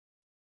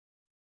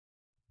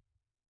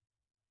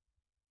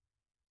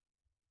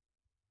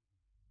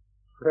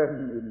When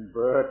in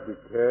birth,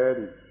 decay,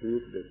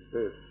 deceit,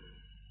 deceit.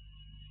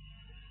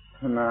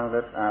 Now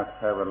let us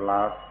have a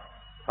last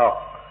talk.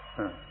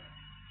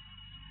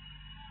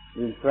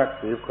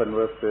 Interactive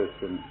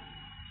conversation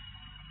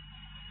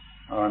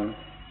on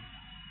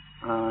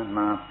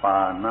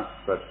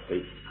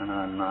anapanasati.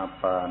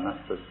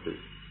 Anapanasati.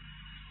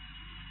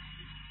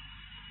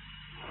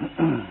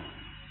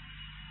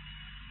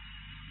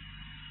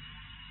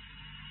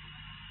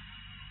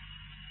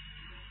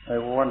 I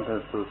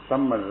wanted to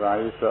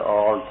summarize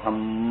all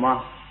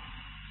dhammas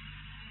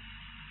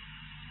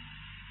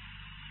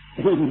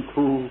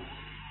into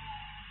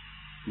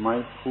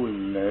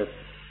mindfulness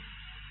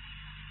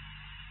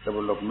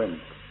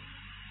development.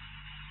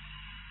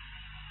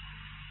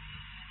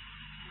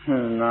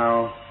 And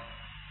now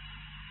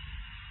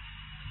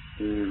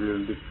we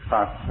will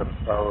discuss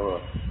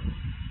about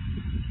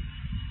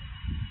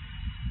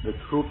the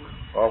truth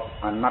of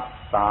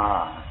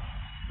anatta,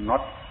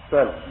 not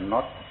self,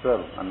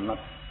 anatta.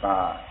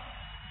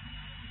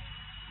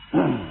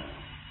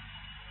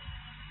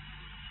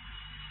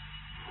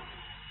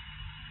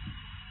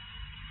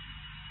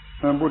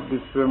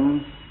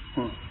 Buddhism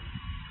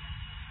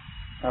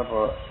have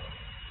a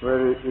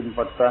very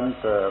important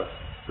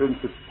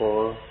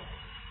principle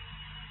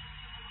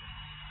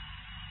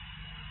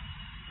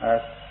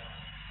as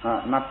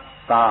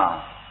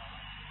anatta,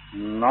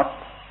 not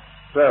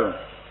self.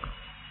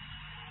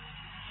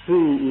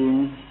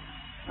 Seeing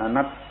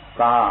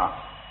anatta,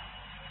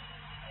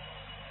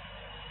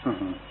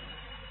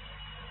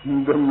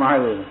 the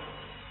mind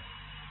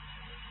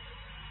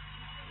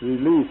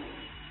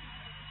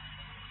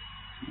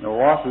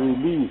was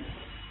released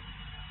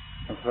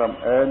from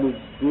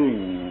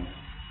anything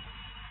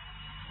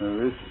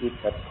which it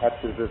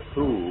attaches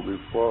to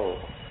before,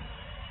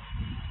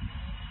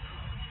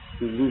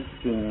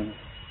 releasing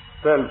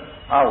self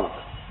out,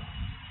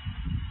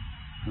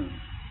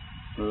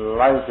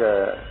 like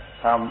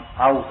come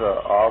out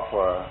of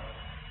a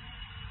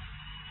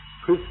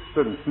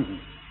prison,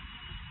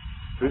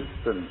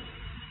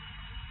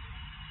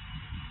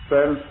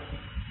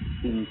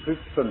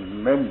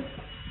 self-imprisonment.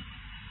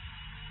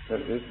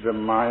 That is the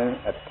mind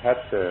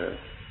attached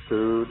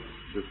to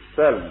the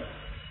self.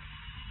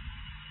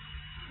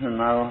 And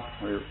now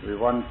we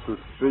want to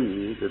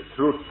see the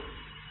truth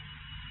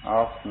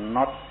of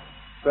not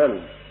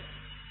self,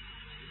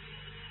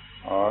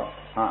 or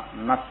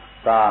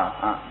anatta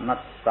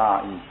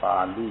in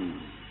Pali.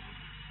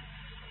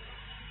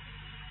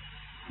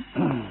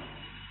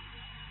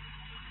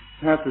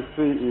 We have to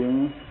see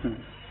in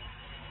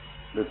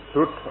the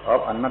truth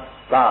of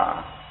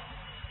anatta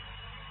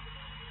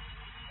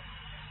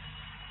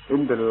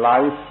in the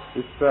life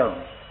itself,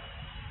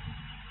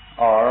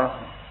 or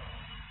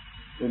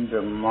in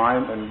the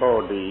mind and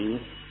body,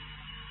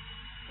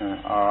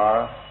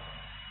 or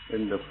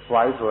in the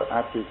five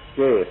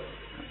aggregate,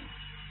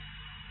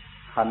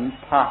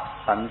 kantha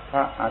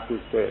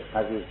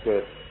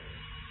aggregate,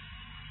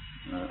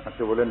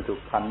 equivalent to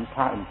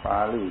kantha in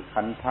Pali.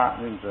 Kantha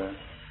means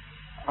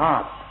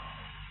part,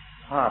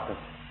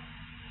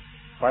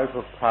 five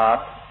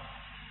parts,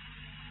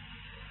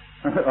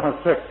 or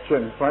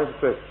five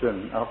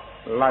sections of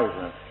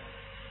life.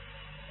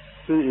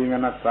 Seeing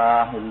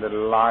anatta in the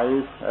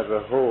life as a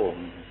whole,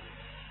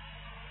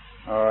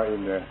 or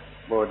in the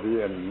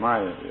body and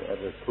mind as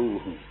a two,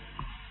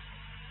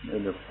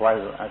 in the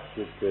five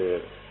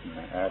aggregate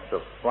as a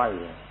five.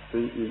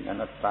 Seeing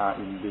anatta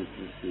in this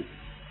is it.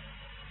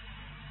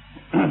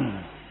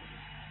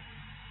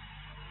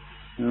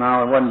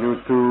 Now I want you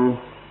to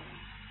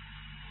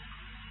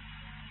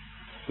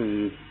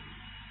see,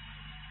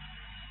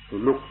 to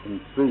look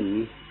and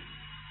see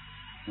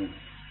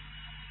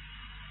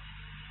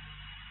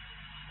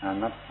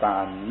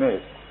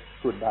anatta-ness.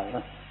 Good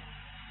day.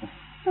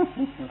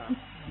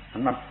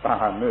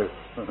 Anatta-ness.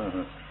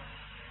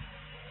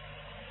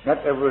 Not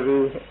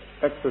every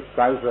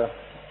exercise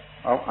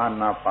of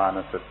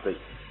anapanasati.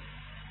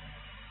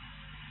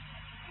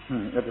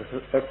 It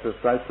is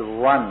exercise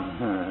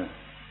one.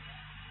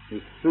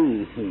 You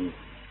see,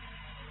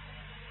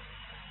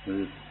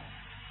 you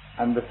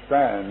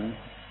understand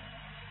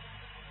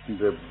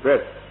the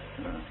breath.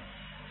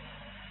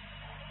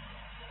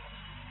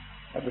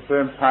 At the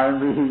same time,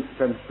 we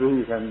can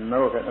see, can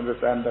know, can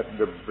understand that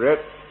the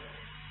breath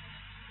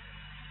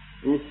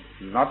is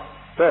not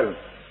self.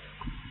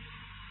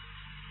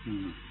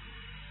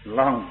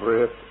 Long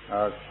breath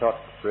or short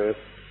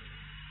breath,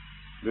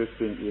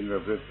 breathing in or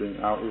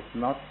breathing out, is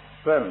not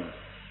self.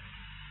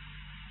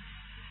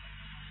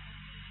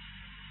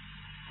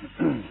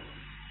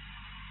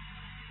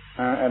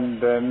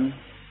 And then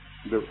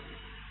the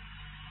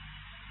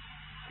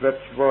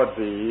flesh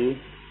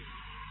body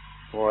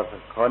was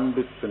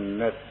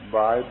conditioned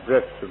by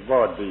breath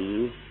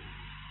body,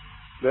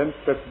 then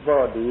flesh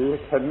body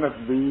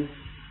cannot be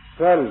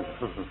self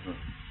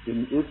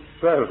in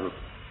itself,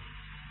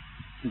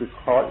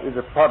 because it's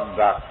a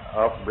product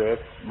of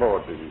breath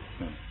body.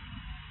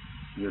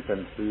 You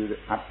can see the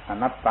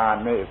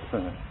anatta-ness.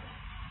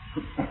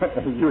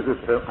 Use the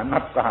term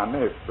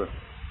anatta-ness,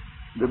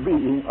 the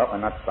being of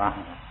anatta.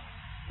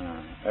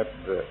 at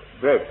the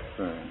breath,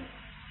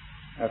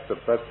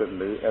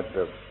 especially at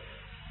the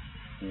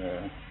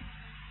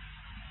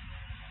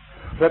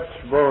flesh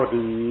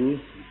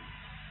body,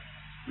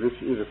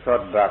 which is a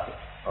product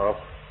of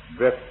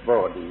breath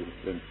body,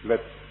 and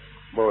flesh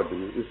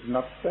body is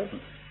not self.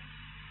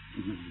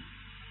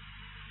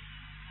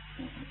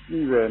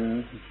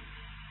 Even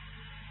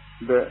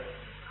the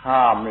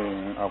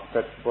harming of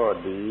flesh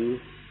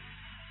body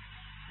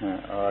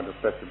or the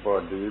flesh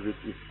body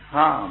which is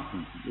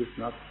harmed is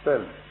not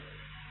self.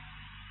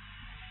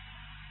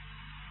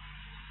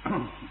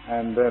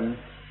 And then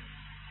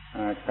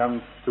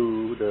comes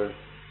to the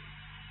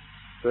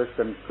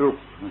second group,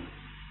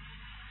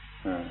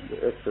 the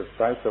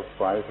exercise of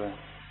five.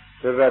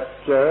 The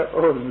rapture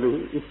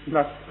only is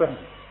not self.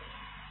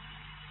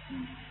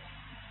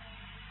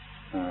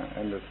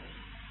 And the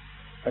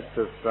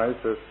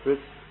exercise of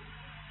six,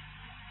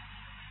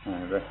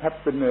 the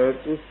happiness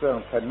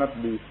itself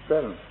cannot be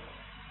self.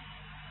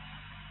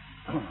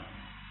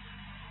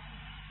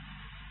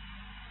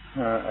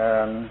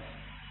 And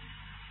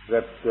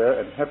rapture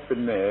and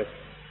happiness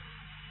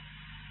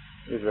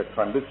is a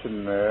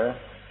conditioner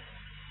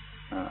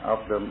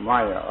of the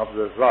mind, of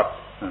the thought.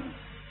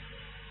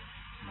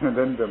 And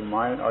then the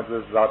mind or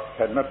the thought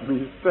cannot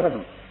be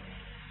self.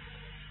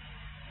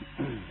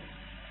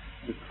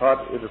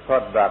 Because it is a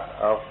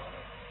product of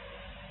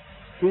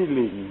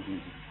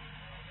feeling,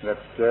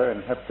 rapture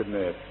and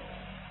happiness.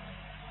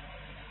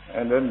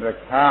 And then the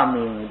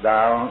calming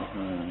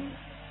down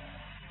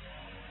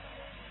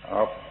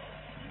of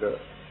the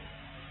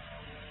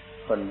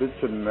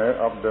conditioner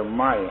of the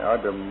mind or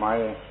the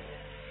mind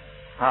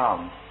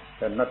harm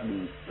cannot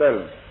be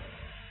self.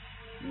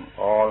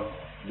 All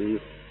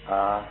these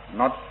are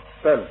not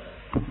self,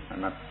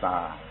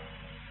 anatta.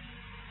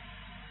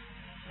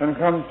 And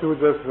come to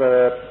the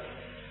third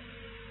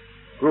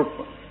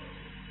group,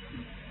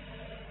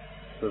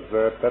 the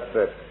third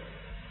tattoo.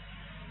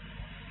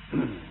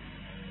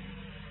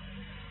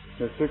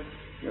 The sixth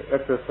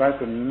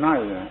exercise of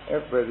nine,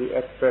 every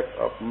aspect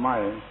of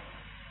mind,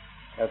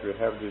 as we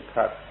have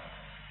discussed,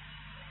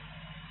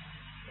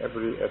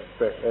 every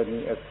aspect,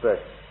 any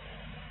aspect,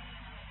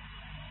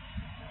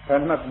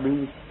 cannot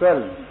be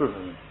self,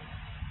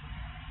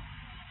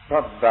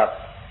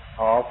 product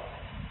of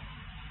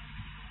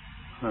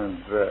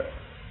the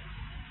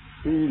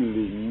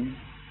feeling,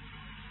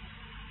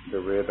 the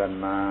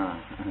Vedana.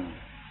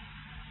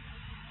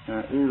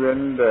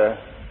 Even the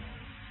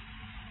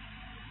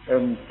a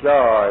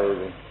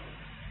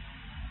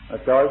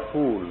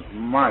joyful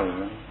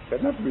mind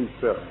cannot be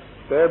self.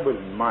 Stable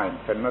mind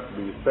cannot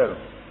be self.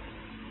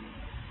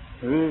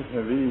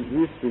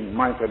 Resisting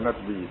mind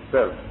cannot be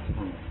self.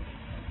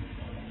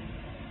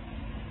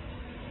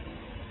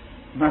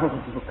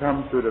 Now we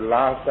come to the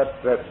last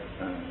aspect.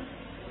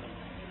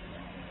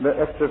 The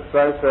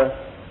exercise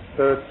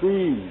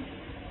 13,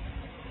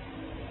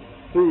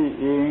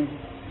 seeing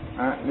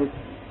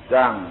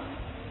anicca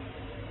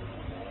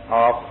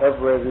of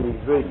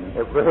everything.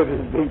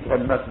 Everything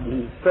cannot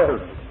be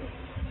self.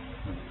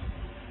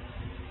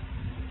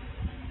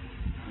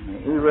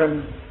 Even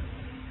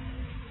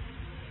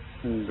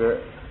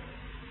the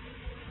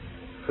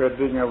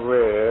fading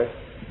away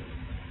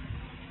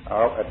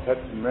of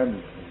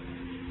attachment,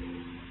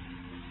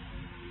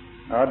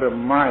 or the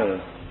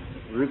mind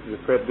which is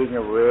fading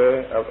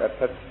away of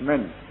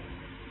attachment,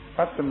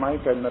 such a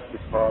mind cannot be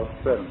called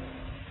self.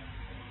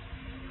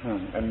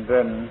 And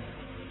then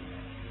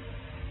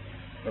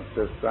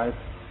exercise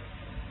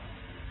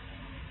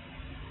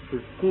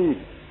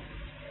 15.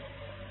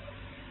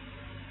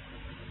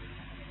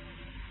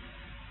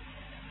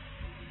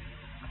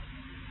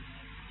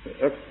 The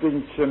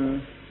extinction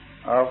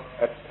of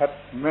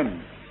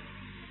attachment.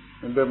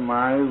 And the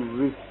mind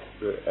with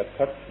the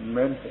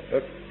attachment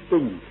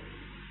extinct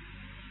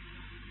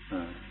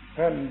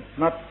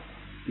cannot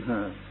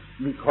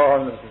be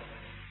called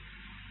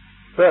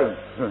self.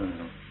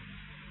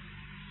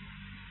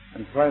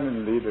 And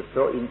finally, the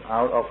throwing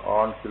out of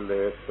all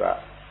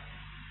kilesa,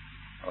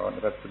 all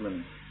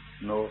attachment,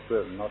 no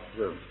self, not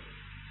self.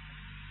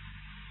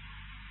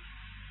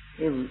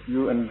 If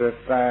you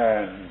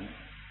understand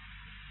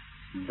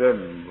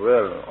them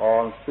well,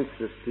 all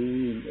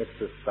 16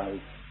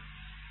 exercises,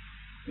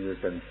 you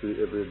can see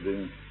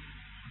everything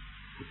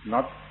is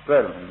not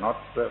self, not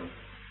self.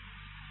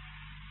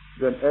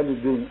 Then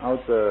anything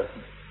outer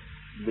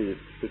these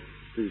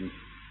 16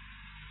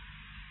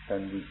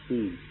 can be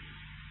seen.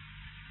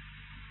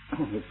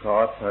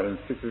 Because in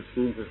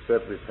 16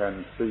 steps we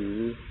can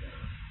see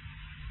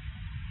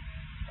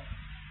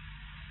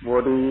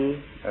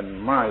body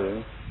and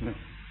mind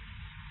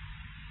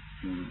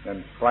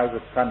and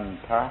private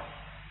kanta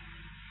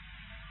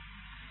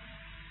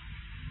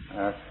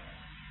as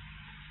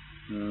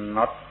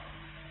not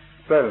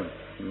self,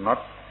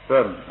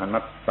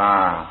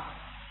 anatta.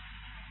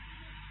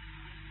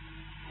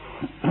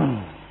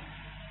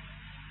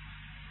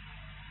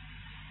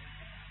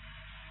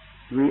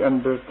 We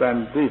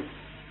understand this,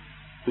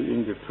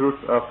 seeing the truth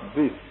of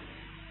this,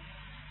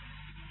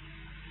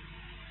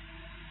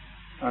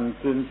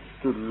 until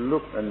to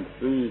look and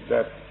see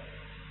that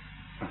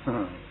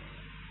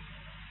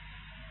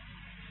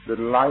the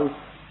life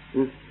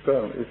is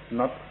self, is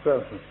not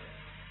self.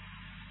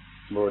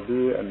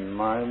 Body and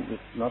mind is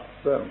not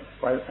self.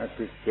 Five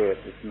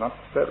aggregate is not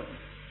self.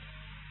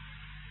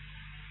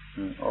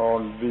 And all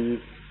these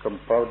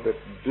compounded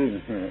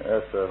things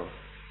as a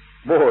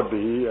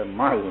body and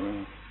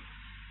mind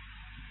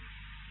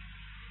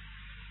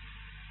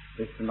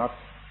is not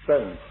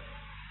self.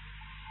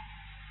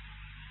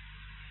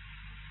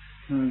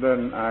 And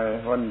then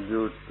I want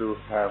you to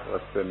have a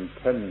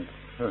sentence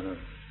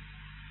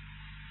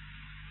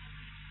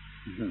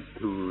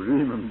to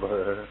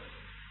remember.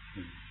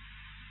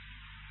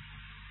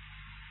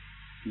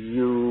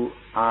 You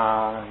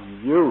are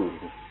you,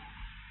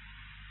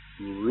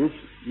 which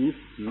is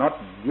not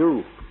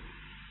you.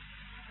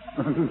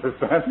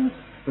 Understand?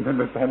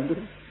 Understand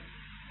it?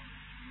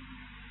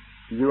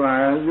 You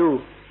are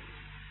you,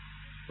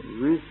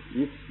 which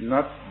is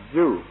not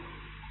you.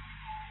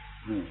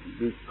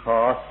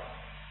 Because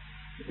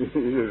it is a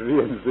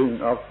real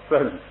thing of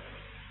self.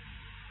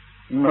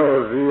 No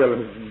real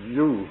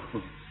you.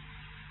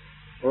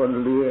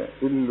 Only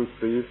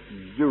illusive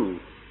you.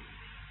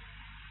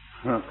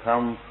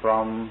 Come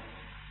from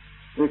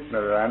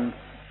ignorance,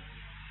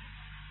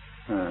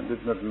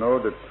 did not know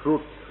the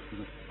truth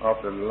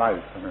of the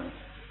life.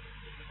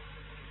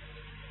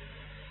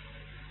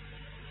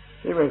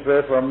 He may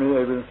say, for me,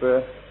 I will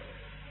say,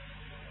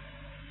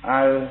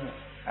 I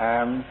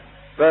am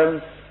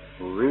self,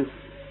 which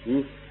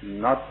is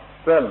not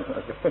self.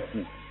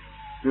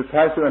 You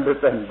try to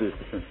understand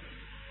this.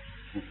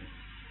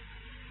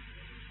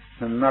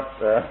 Not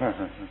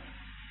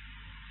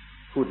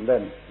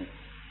footland.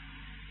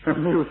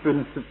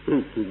 Amusing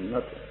speaking,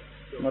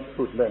 not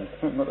footland,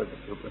 not a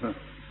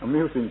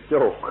amusing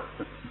joke.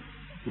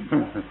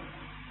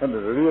 And the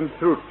real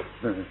truth.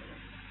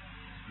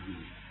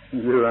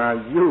 You are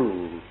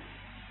you,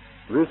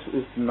 which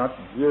is not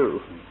you.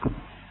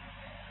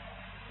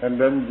 And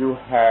then you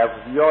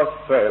have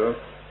yourself,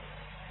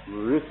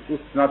 which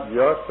is not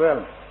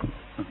yourself.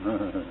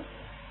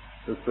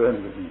 The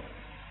same thing.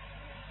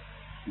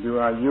 You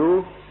are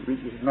you, which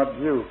is not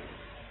you.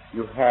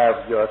 You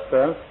have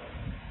yourself,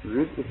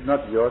 which is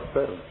not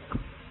yourself.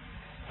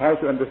 Try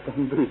to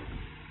understand this.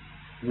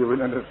 You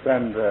will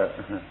understand the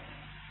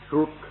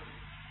truth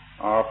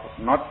of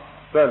not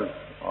self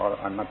or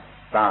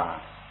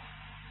anatta.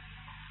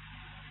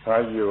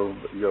 Try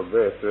your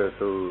best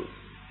to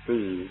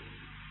see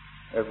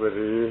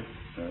every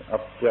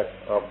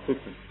object of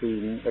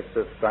 16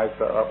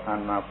 exercises of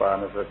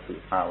anapanasati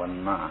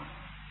bhavana.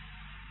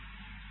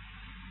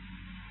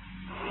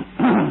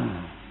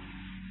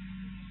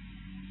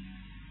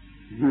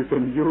 You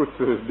can use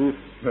this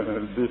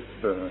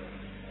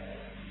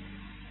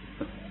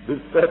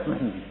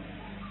statement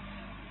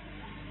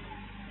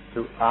to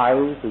I,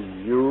 to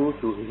you,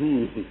 to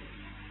he,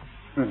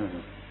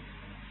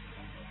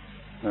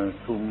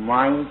 to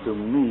mine, to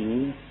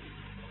me,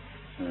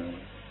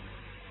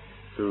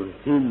 to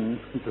him,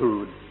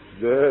 to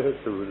they,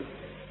 to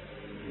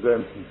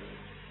them.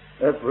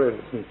 Every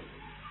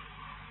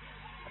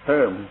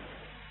term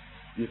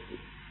is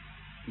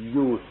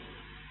used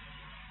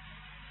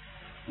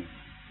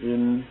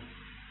in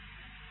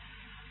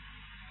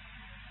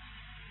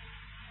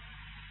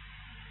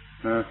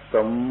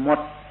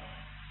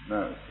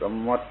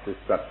sammati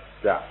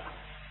satya.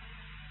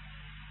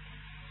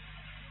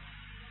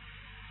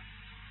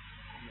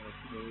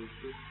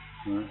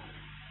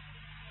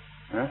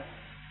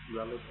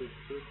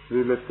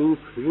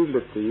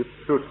 Relative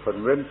truth,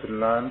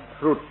 conventional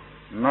truth,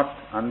 not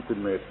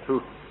ultimate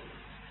truth.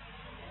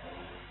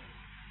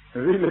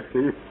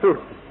 Relative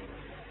truth.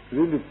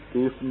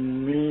 Relative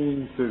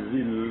means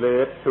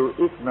relate to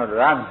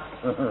ignorance.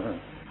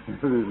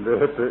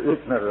 Relate to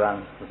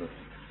ignorance.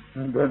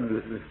 And then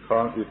this is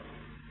called it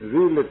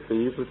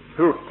relative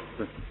truth.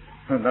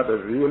 Not a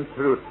real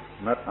truth,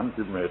 not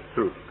ultimate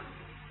truth.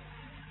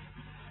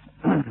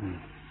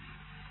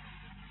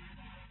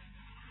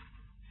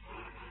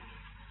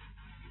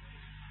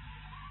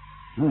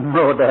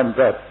 More than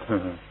that.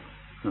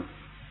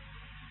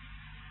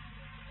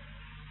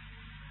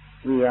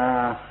 We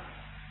are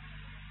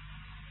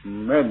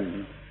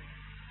men,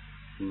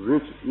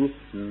 which is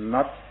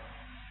not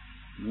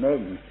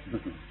men.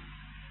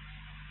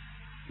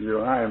 You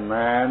are a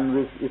man,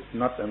 which is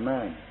not a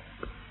man.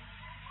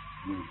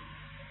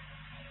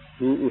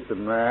 He is a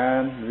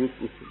man,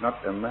 which is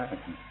not a man.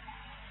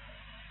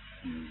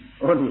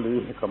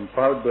 Only a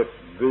compounded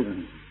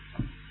thing.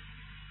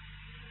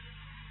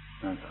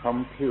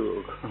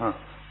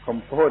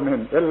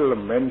 Component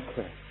element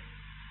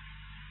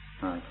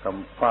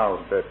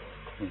compounded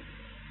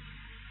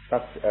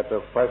such as a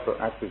fiber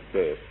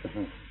aggregate,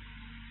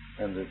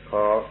 and we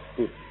call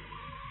it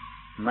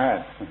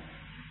man.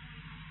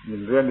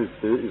 In reality,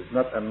 it's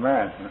not a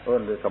man,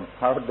 only a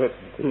compounded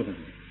thing,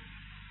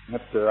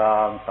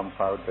 natural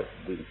compounded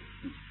thing.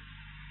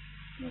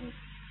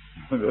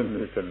 Then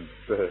we can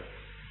say,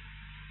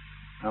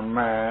 a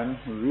man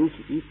which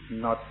is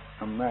not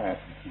a man.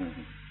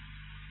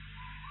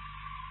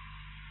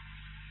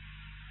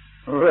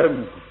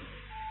 when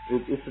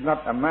it is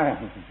not a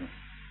man.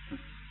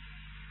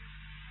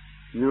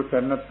 You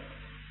cannot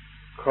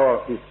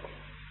call it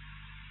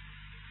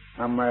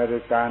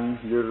American,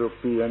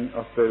 European,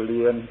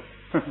 Australian,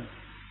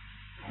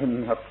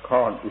 cannot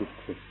call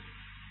it,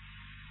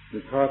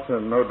 because you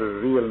know the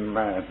real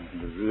man,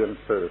 the real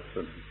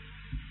person.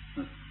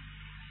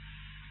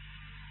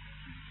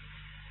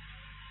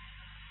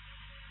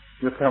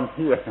 You come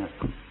here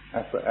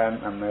as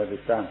an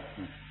American.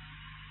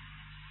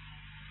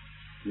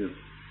 You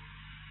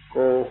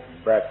go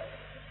back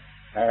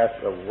as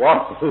a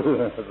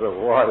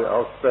boy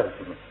outside,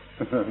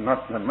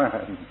 not a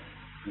man.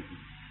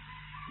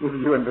 If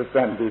you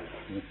understand this,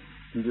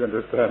 you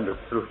understand the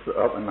truth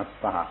of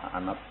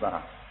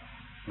anatta.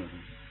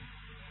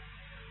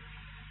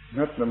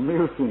 Not the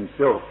amusing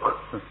joke,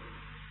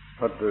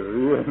 but the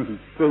real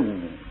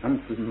thing,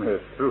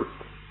 ultimate truth.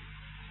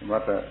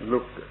 But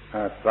look,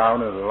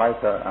 sounded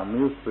like an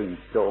amusing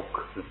joke.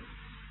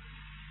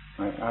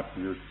 I ask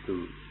you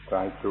to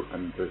try to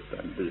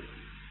understand this.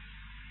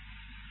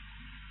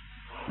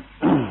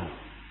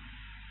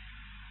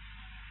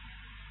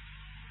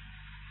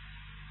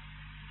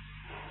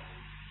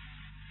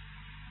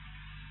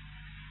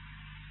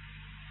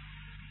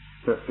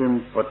 The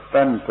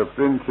important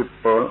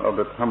principle of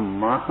the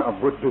Dhamma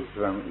of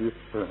Buddhism is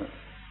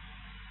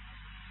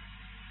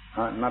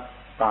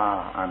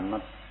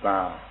anatta.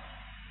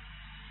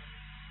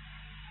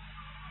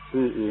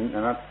 Seeing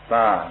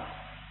anatta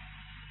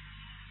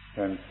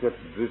can get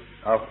rid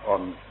of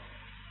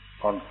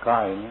on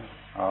kind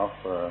of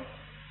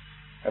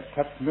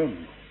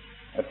attachment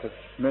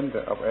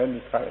of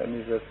any kind,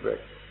 any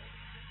respect.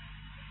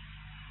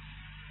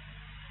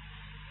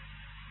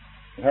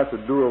 You have to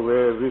do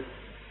away with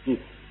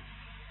it,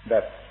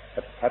 that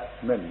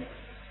attachment,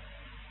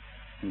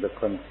 the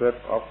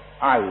concept of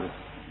I,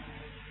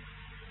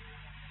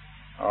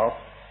 of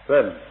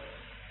self.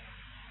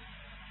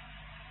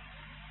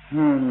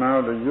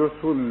 Now the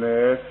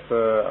usefulness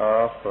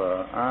of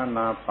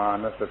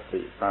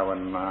anapanasati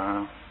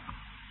bhavana,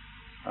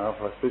 of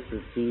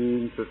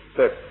 16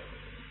 steps,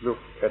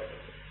 look at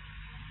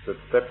the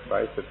step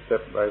by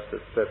step,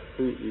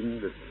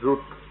 seeing the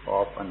truth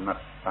of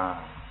anatta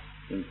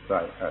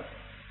inside us.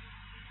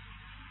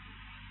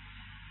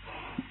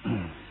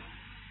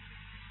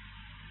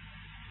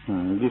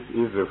 This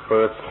is the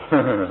first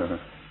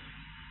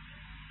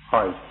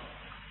point.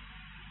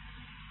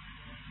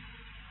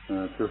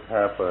 To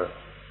have a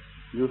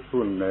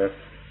usefulness,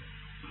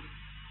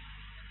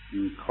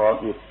 we call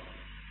it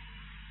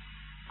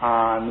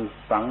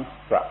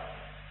anisangsā,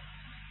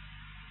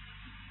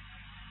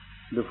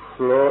 the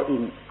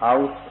flowing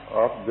out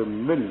of the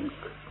milk,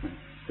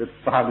 the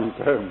Pali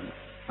term,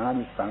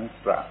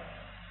 anisangsā,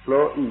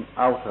 flowing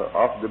out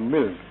of the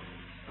milk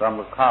from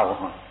a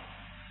cow,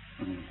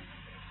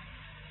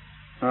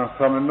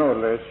 from the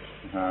knowledge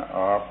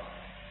of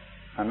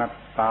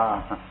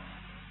anatta.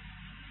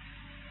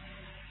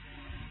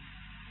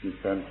 You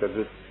can get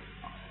it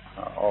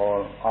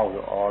all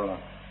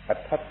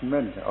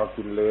attachment or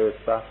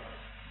kilesa.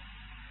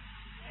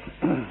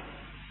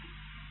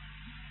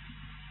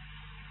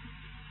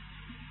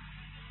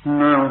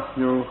 Now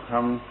you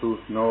come to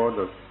know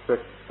the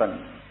second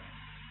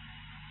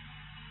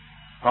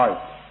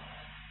point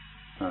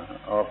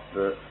of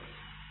the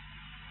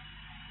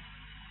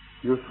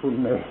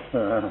usefulness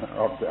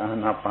of the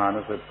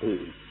anapanasati.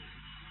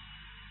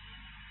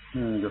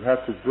 You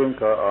have to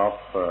think of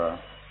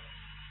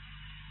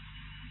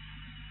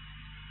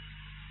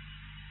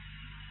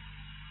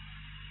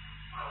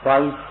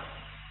five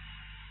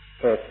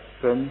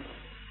essence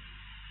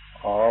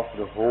of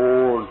the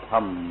whole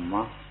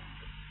Dhamma,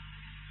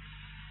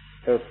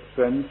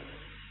 essence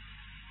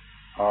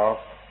of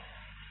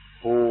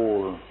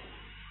whole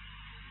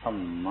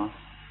Dhamma.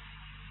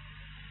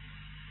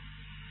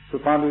 The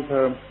Pali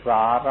term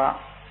sara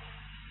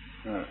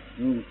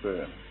means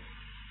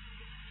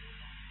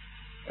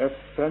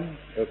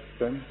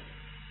essence,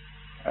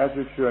 as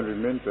you should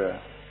remember,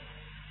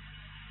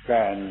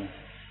 can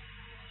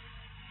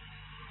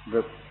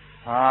the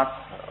part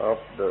of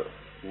the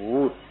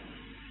wood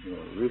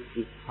which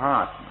is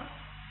hard,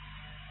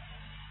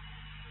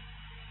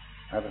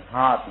 as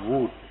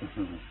hardwood,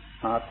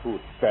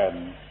 hardwood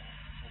can.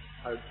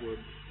 Hardwood.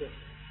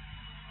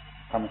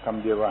 ค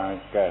ำเดียวว่า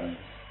can.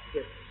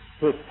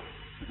 Pick.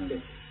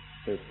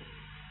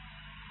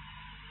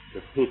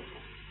 The pick.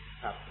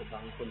 ครับบา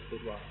งคนพู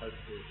ดว่า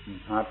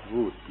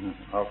hardwood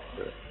of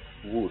the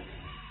wood.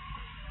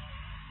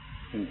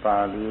 In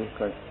Pali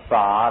ก็ส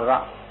าร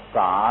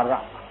ะ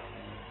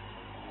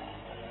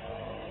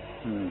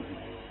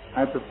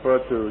I prefer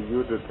to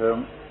use the term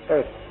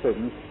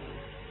essence.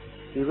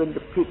 Even the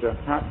pit of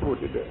hardwood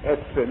is the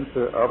essence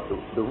of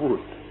the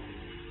wood.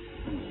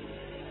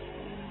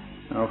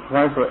 Now,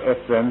 five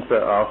essence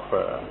of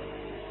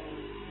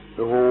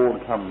the whole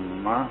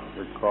Dhamma,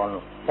 we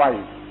call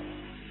five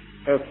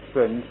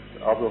essence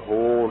of the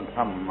whole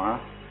Dhamma,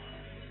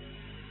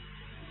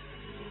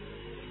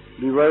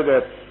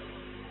 divided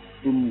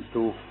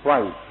into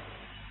five.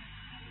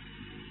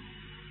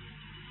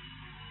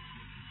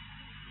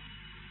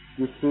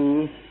 You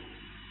see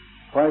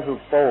 5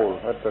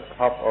 poles at the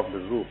top of the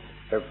roof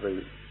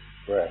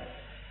everywhere.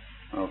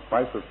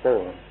 5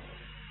 poles.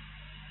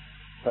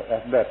 But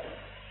at that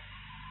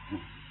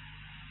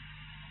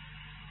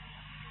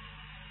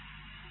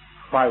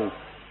 5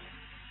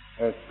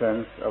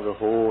 essence of the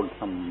whole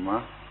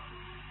Dhamma.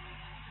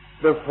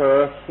 The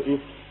first is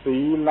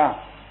Sila,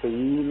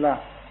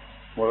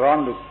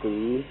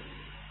 morality.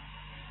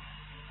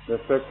 The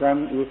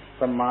second is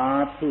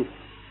Samadhi,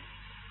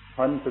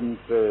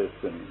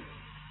 concentration.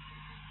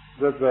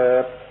 The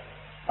third,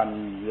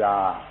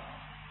 Panya,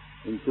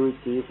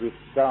 intuitive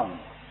wisdom.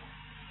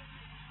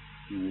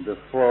 The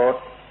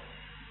fourth,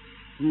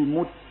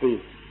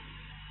 Vimutti,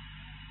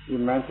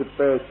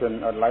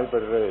 emancipation or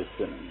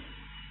liberation.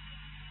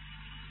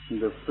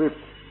 The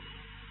fifth,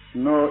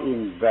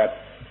 knowing that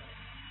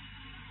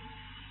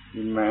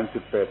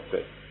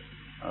emancipated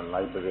or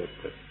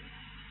liberated.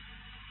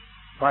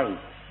 5.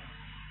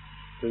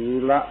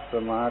 Sila,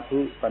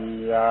 Samadhi,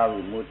 Panya,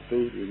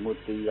 Vimutti,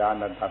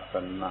 Vimuttiyana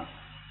Dassana.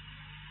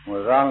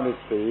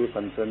 Morality,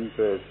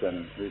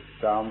 concentration,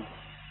 wisdom,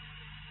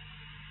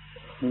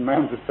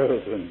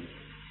 emancipation,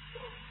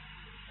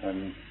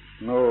 and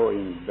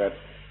knowing that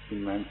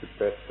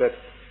emancipated.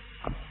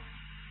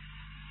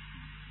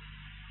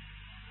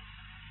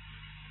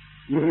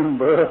 You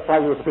remember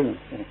 5 things.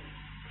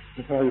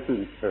 5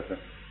 things.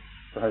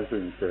 5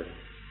 things.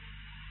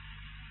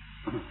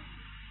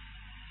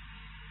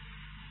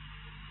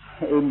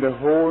 In the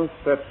whole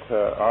set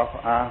of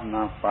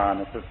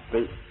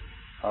anapanasati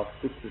of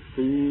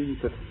 16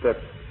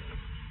 steps,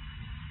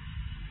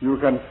 you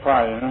can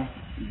find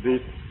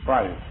these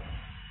 5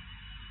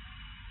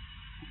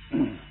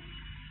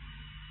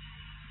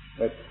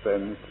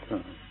 essence.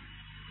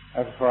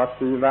 As for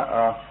Sila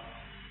or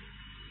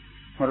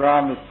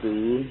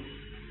morality,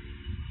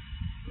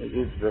 it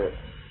is the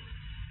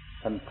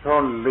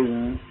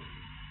controlling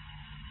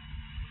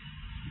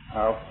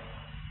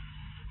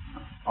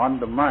on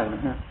the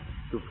mind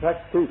to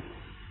practice,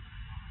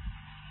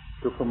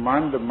 to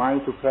command the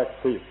mind to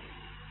practice.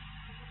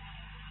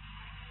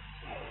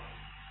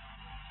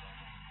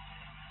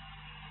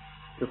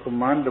 To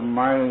command the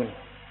mind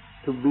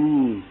to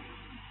be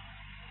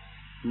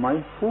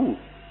mindful,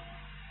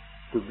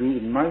 to be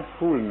in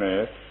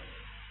mindfulness.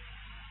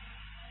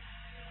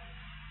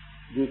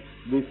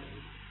 This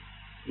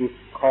is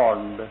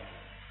called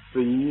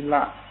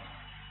Sila.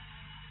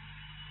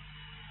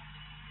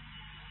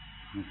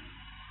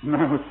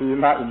 Now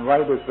Sila in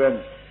wider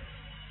sense,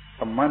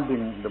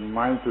 commanding the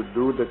mind to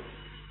do the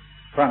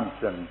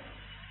function,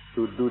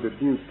 to do the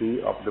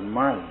duty of the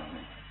mind.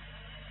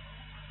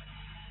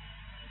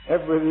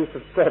 Every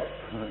step,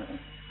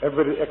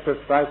 every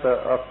exercise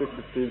of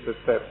 16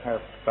 steps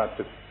has such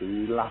a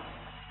Sila.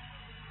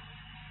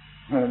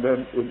 And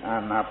then in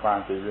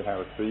Anapanasati we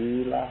have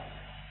Sila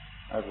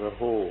as a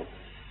whole.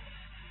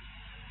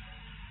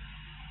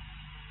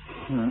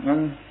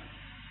 And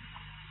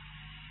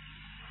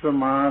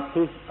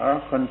Samadhi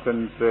or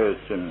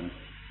concentration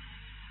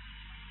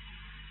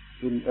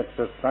in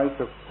exercise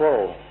of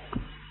 4.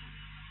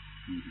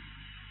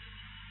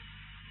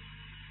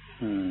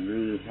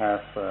 We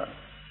have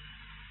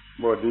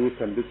body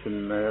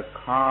conditioner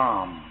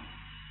calm,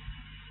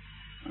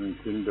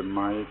 until the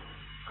mind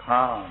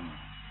calm.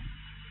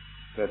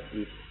 That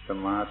is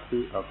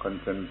Samadhi or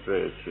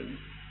concentration.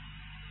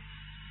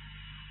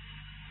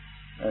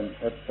 And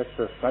at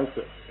exercise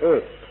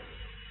 8,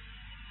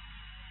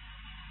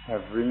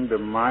 having the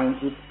mind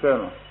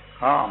itself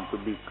calm, to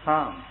be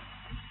calm,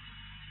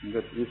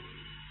 that is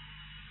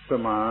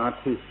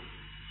Samadhi.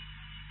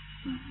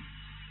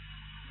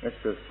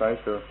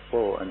 Exercise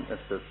 4 and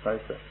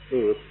exercise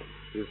 8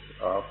 is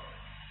of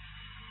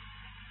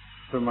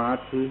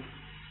Samadhi,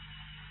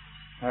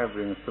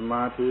 having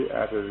Samadhi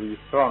as a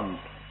result.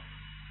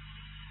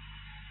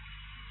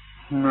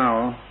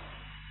 Now,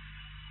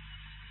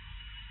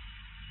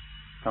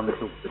 come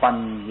to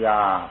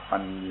Panya.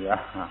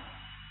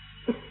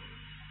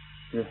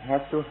 You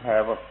have to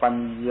have a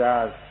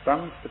Panya,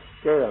 some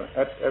scale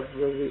at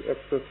every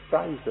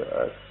exercise,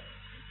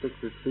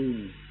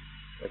 16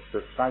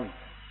 exercise.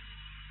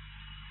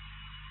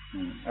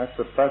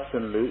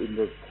 Especially in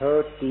the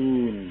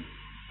 13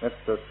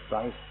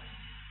 exercise,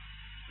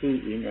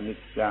 seeing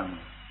anicca,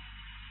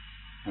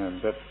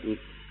 and that is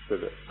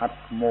the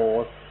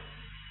utmost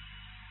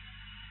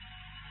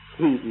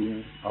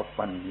seeing of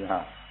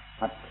Panya,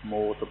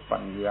 utmost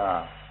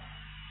Panya,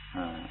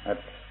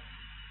 at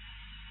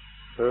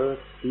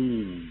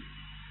 13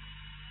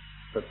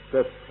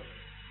 steps,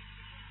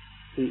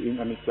 seeing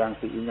anicca,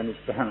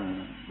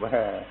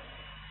 where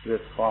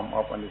this form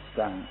of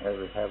anicca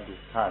ever have this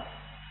task.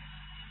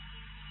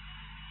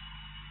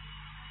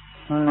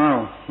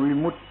 Now,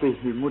 Vimutti,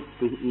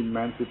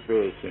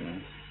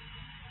 emancipation.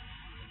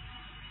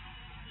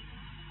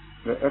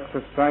 The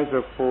exercise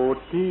of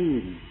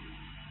 14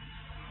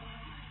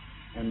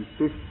 and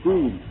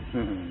 15.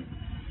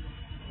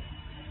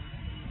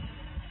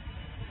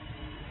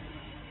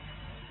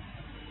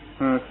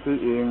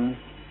 Seeing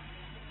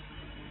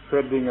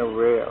fading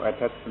away of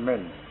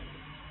attachment,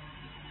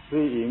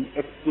 seeing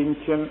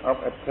extinction of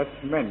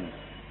attachment.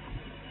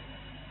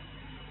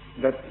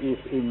 That is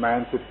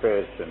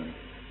emancipation.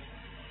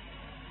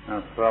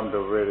 From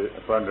the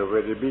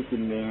very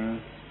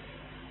beginning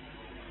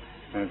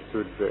and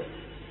to the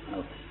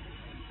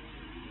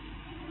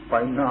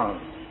final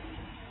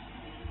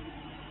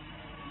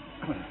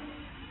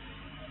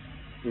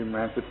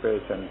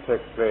emancipation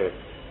takes place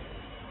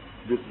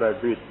bit by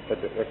bit at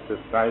the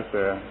exercise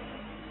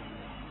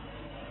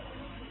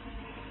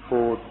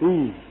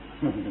 40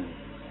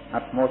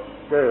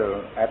 atmosphere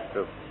at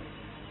the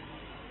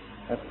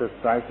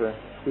exercise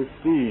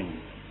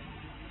 15.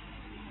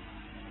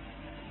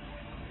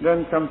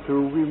 Then come to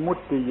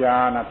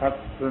vimuttiyana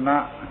tassana,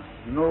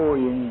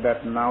 knowing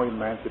that now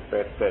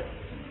emancipated.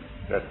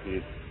 That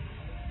is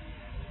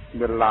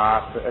the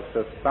last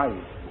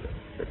exercise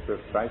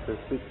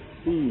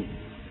 16.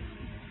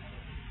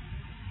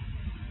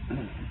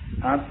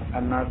 And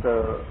another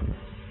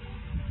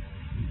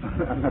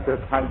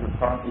time to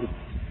call it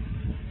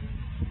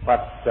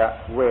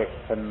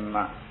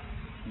Paccavekkhana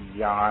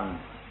Jnana,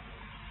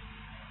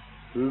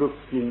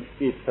 looking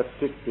it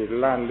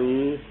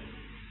particularly.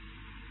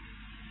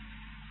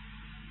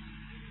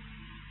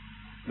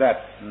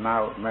 That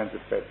now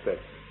manifested.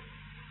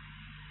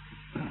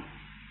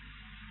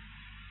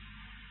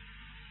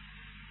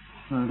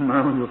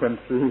 Now you can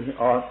see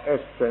all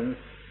essence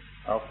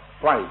of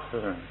fight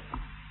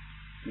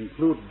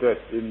included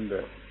in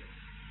the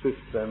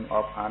system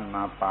of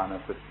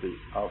anapanasati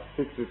of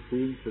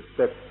 16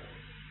 steps.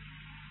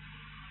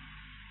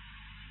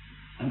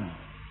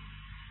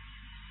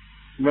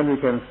 Then we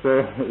can say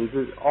it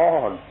is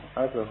all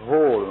as a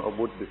whole of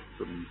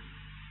Buddhism.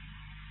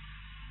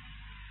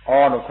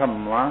 All of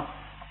dhammas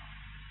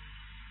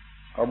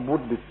of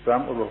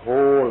Buddhism, of the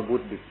whole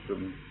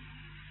Buddhism,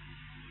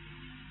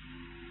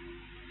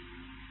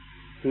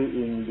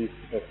 seeing this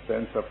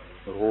essence of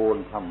the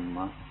whole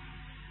dhamma,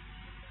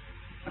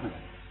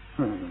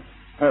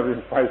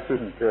 having 5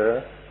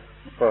 fingers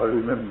for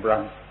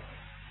remembrance,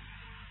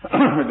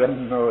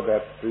 then know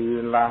that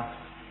sila,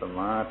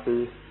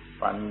 samadhi,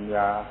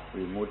 panya,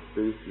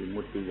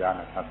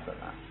 vimuttiyana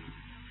tassana.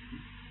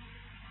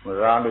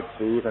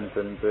 Morality,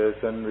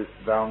 concentration,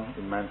 wisdom,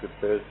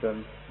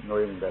 emancipation,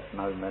 knowing that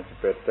now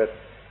emancipated.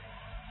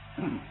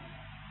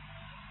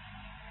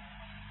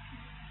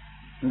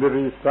 The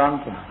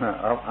result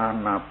of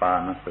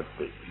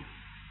anapanasati.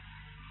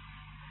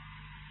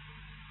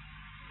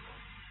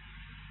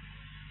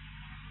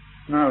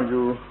 Now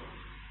you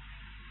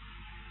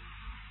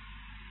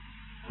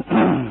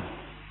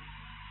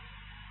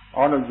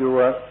all of you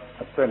are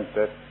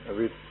acquainted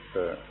with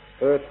the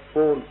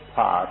eightfold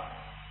path.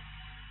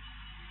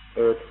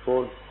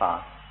 Eightfold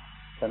path.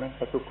 ใช่ไหม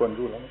ถ้าทุกคน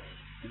รู้แล้ว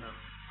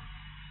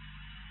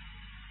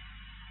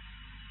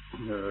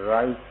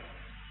Right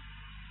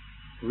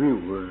view,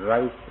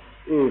 right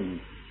aim,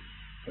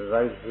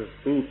 right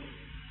speech,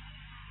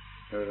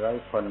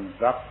 right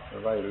conduct,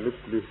 right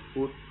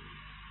livelihood,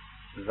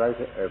 right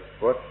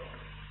effort,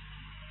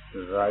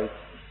 right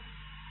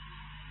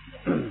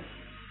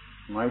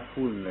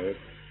mindfulness,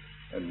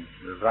 and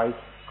right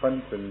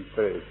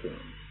concentration.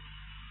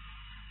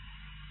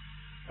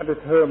 And the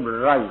term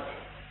right,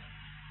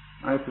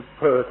 I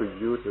prefer to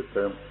use the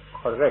term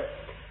correct.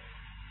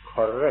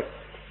 Correct.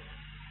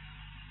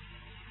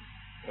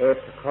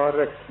 At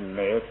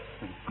correctness,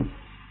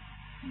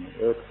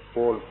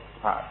 eightfold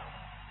path.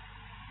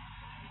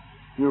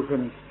 You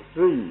can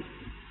see,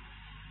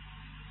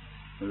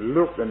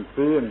 look and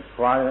see and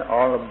try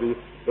all of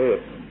these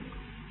 8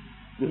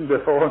 in the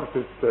whole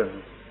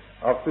system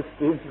of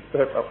 16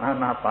 steps of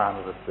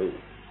anapanasati.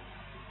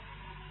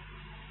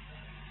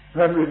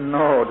 When we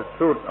know the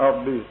truth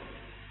of this,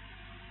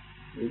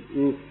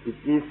 it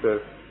is a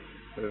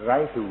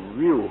right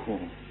view.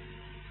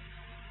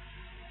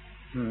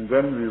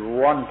 Then we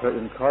want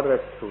in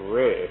correct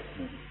way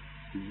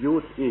to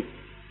use it,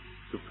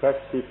 to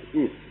practice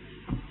it,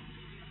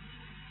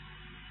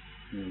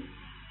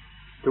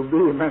 to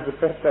be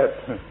manifested.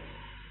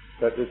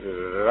 That is the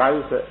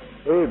right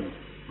aim.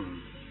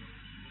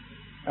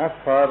 As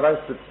for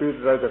right speech,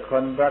 right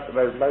conduct,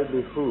 right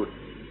livelihood,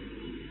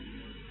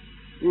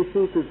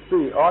 easy to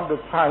see all the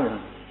time.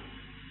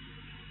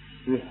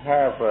 We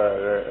have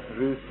a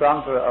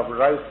result of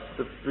right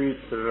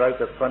speech, right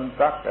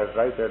conduct, and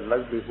right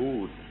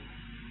livelihood.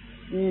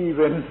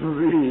 Even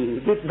we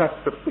did not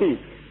speak,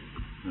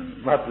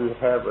 but we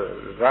have a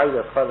right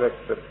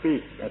correct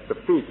speech,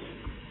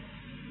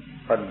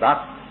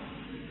 conduct,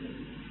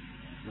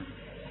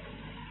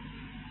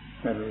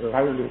 and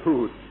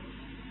livelihood.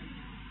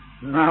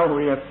 Now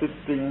we are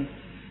sitting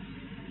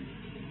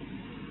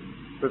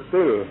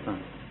still,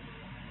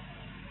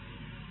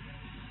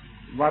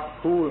 but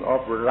full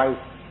of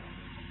right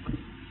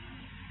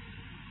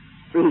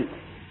speech,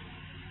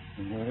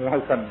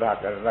 right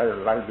conduct, and right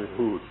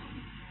livelihood.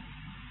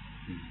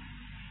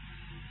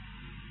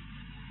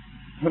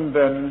 And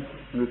then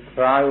we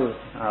try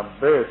our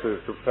best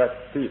to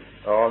practice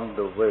all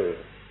the way.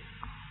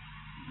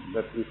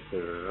 That is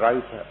the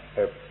right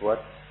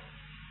effort.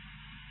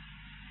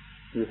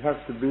 You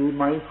have to be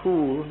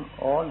mindful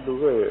all the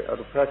way of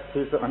the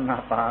practice of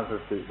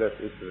anapanasati. That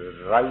is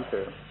the right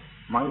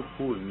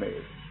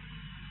mindfulness.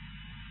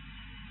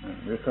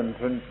 We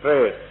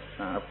concentrate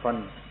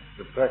upon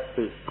the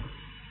practice,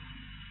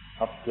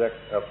 object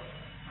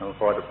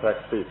for the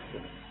practice.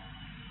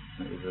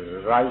 It is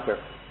the right of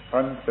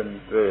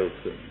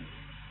concentration.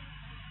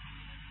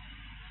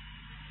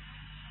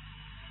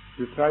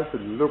 You try to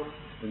look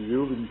and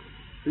you will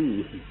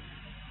see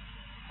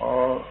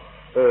all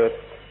 8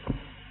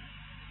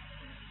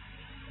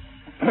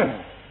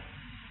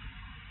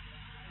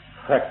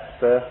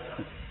 factors,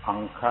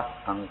 angka,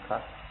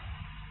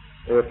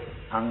 8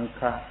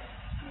 angka,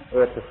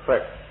 8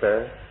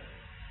 factors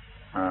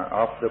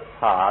of the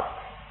path,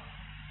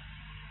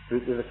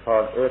 which is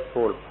called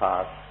Eightfold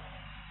Path.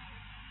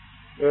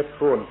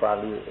 Eightfold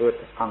Pali, 8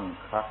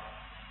 angka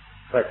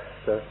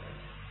factors.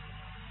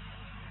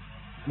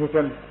 You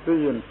can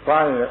see and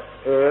find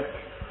 8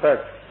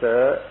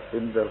 factors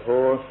in the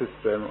whole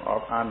system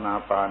of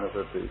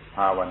anapanasati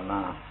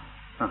bhavana.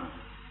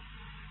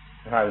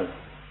 Try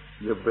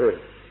your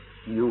best,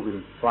 you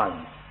will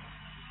find.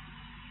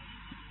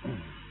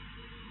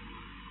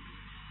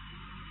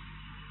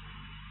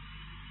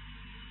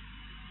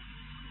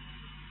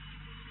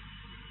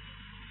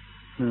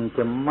 จ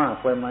ะมาก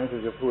ไปไหมที่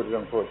จะพูดเรื่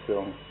องโพชฌ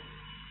งค์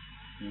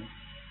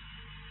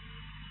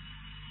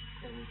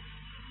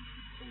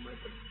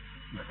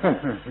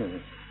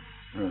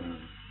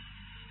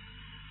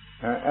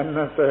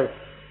Another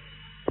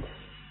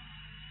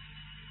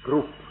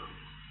group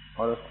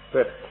or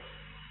set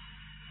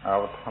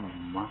of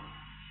dhammas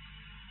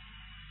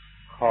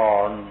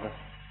called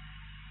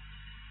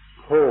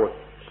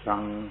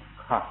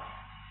Bodhisattva,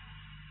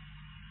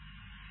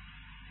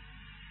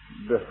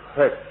 the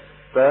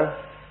factor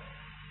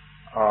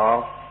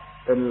of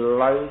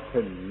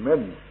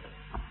enlightenment,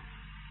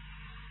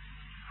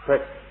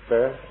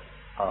 factor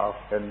of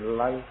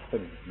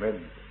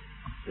enlightenment.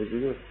 It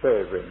is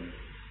 7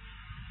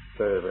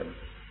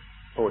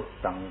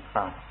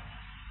 Bodhisattva.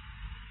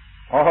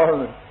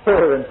 All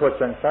 7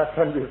 Bodhisattva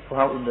can be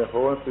found in the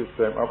whole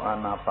system of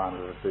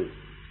anapanasati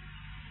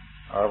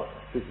of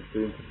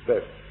 16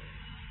 steps.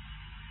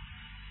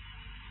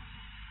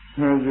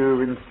 You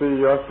will see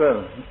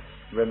yourself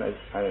when I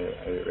say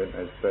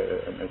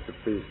and I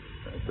speak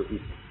to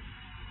it.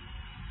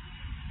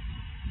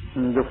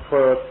 The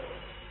first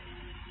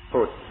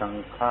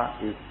Bodhisattva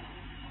is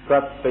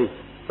sati,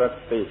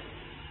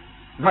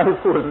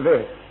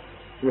 mindfulness.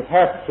 You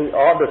have to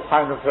all the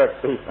time of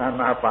practice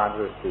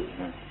anapanasati.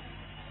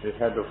 You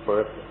have the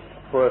first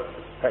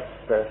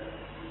factor,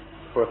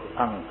 first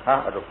angka,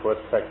 or the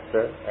first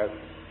factor as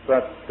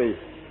sati,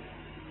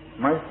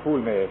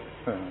 mindfulness.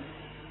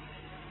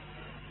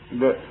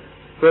 The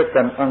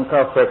second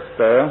angka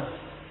factor,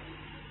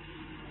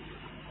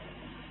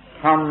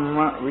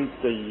 dhamma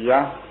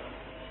vicaya,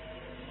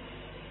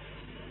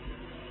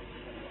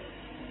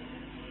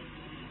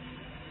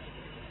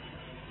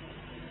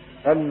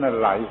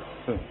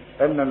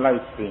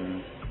 analyzing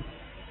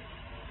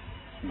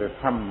the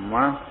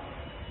dhamma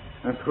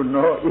and to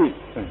know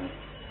it.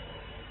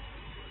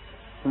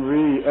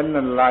 We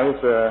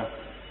analyze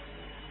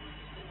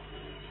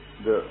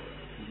the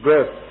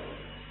breadth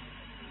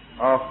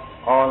of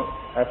all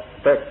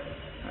aspects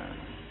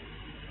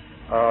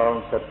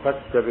of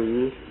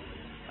categories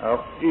of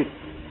it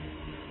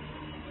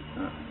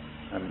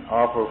and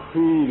of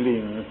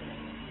feelings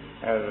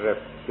and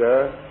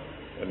rapture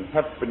and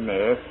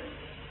happiness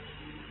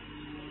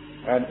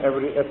and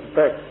every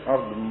aspect of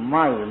the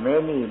mind,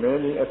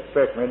 many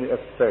aspects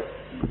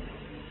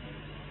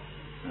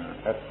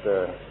at the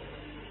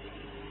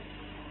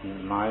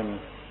mind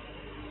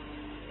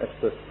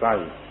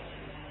exercise.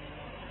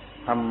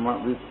 Dhamma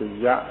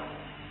vicaya,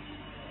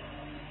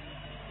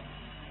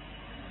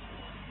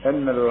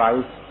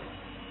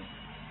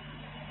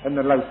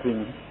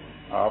 analyzing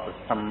of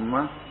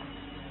dhamma.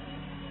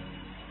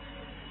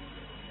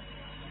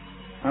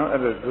 Now at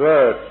the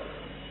third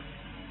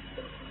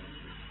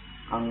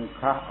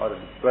angka or the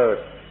third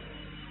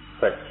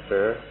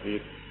factor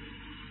is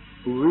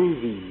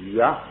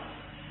viriya,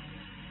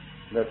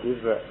 that is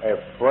the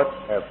effort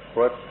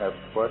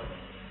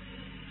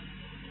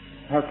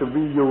has to be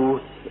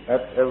used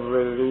at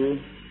every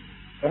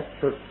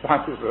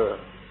exercise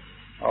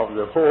of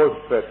the whole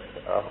set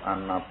of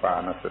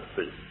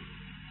anapanasati.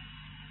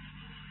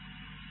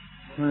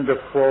 The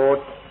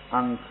fourth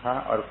angka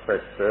or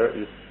factor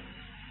is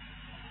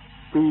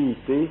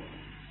piti.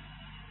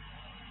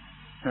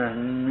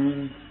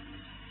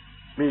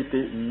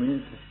 Piti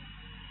means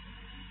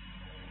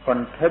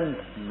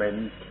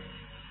contentment.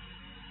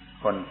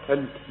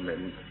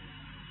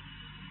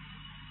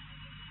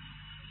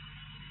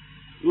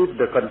 If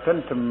the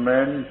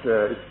contentment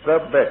is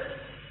perfect,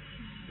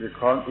 we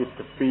call it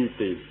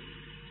piti.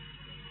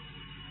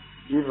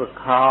 If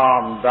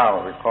calm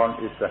down, we call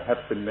it the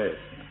happiness,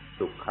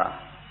 sukha.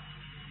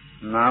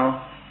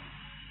 Now,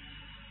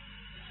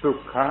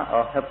 sukha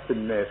or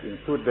happiness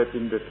included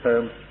in the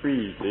term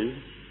piti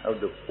of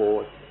the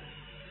fourth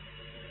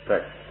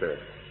factor.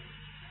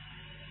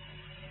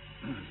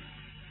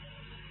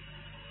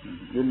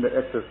 In the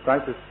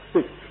exercise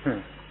 6,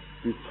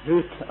 we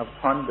treat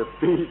upon the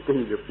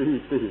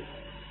piti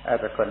as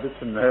a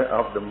conditioner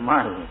of the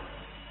mind,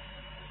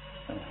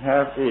 and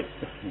have it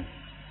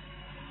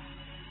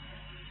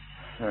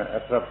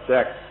a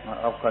subject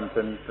of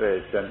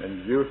concentration,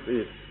 and use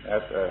it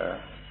as a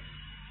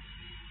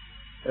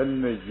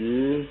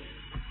energy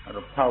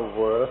or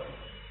power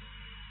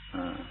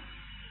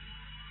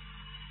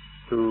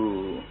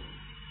to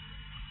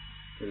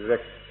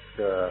erect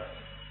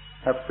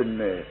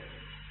happiness.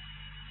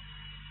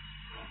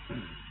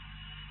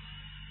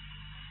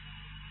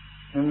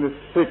 And the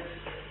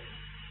sixth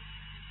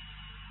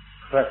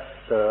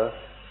factor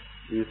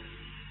is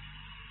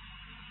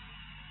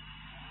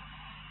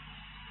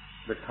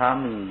the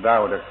calming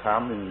down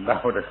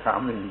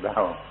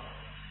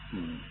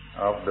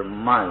of the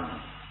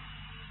mind.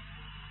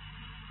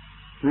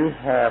 We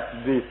have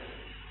this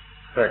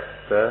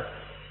factor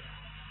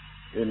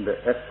in the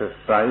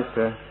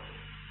exercise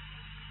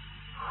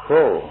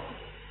 4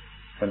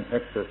 and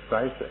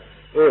exercise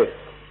 8.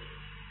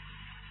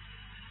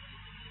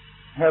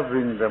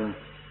 Having the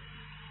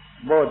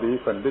body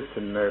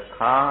conditioner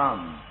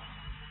calm,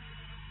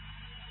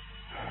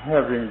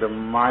 having the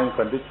mind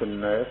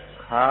conditioner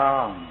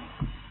calm,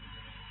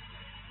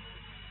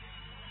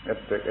 at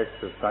the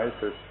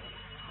exercises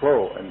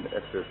 4 and the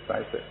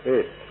exercise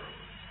 8.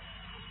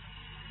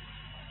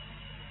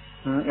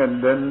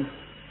 And then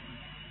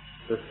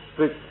the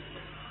sixth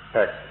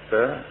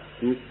factor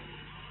is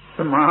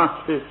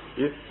samadhi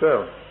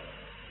itself.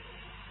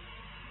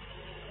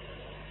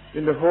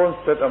 In the whole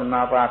set of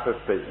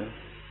anapanasati,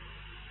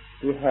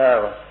 we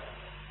have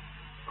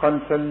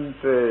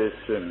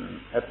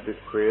concentration at the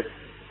great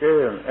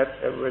scale, at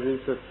every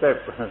step,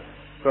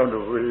 from the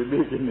very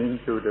beginning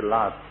to the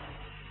last.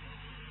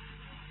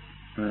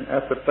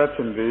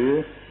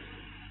 Especially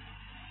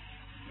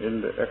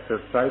in the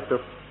exercise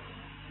of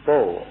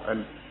 4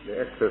 and the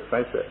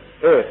exercise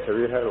 8,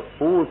 we have a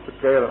full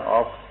scale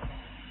of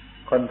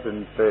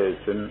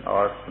concentration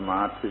or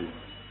samadhi.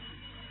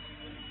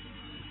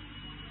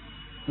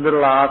 The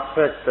last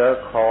factor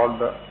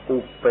called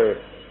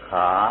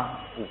upekha.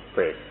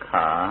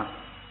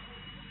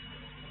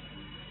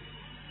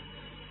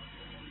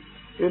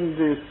 In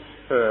this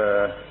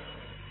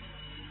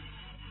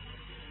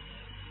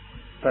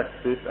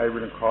practice, I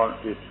will call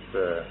it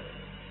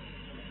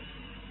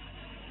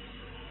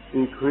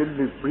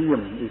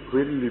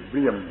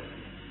equilibrium,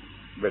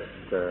 but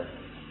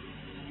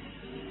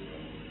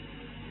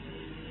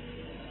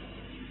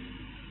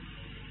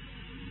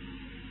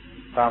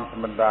ตามธร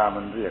รมดา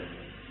มันเรียก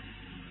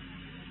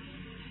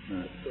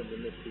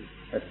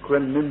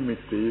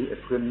equanimity.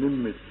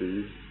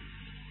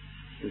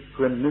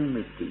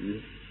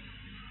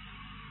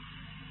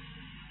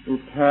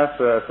 It has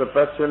a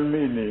special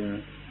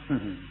meaning.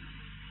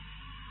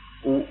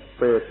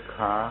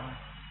 Upekha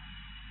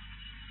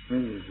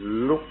means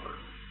look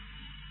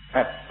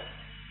at.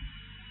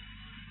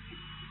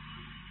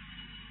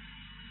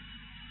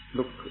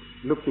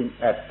 Looking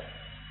at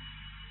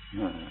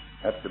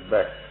the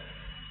back,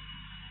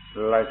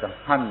 like a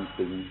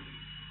hunting,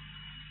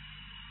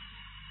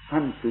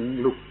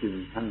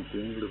 looking.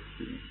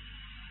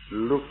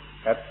 Look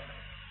at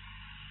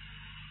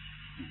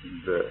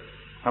the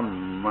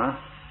dhammas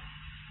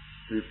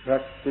we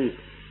practice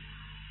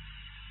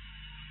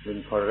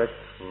in correct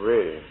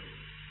way.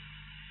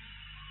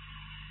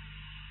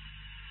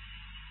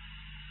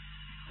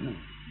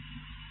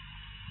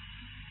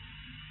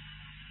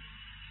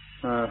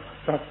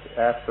 Such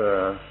as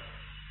a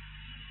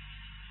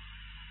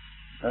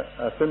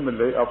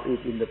simile of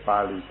it in the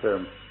Pali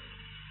term,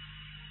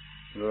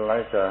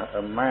 like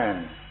a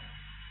man,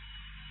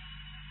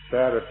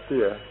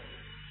 charioteer,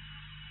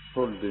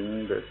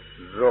 holding the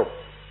rope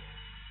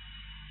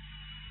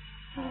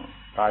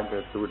tied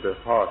to the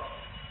horse,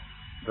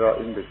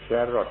 drawing the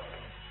chariot.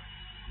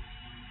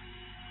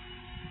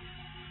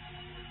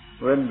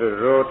 When the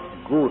road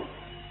good,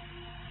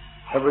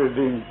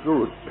 everything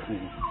good,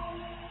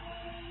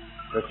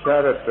 the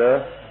charioteer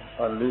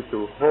only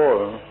to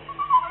hold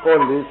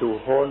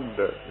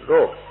the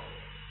rope.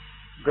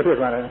 ก็เรียก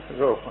ว่าอะไรนะ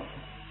rope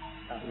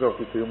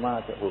ที่ถือม้า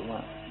จะผูกม้า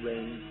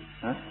rein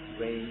ฮะ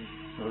rein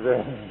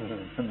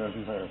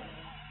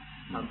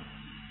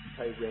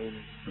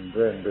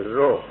rein the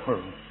rope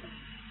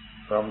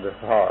from the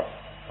horse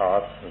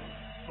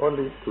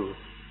only to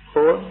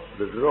hold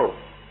the rope.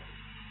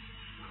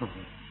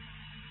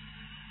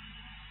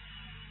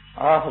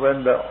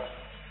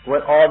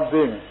 When all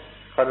things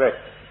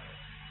correct,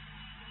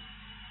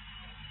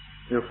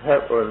 you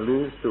have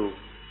only to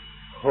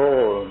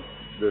hold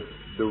the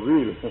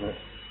wheel,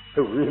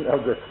 the wheel of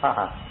the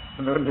car.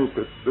 No need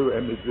to do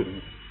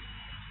anything.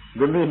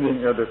 The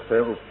meaning of the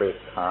term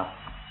upekha,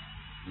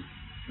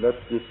 let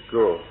it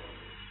go.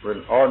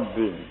 When all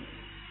things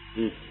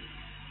is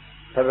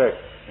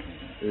correct,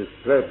 is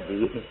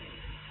ready,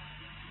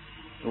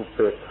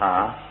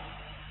 upekha.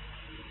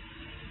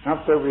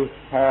 After we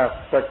have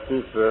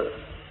practiced the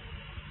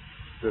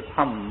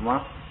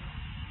dhamma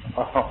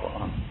of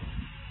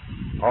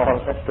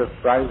all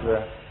exercise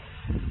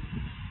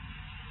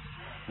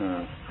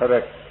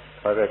correct.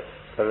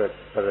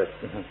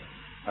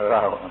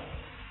 Allow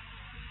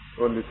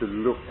only to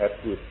look at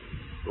it,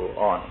 go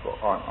on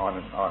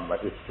and on, but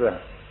it's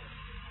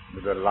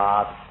the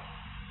last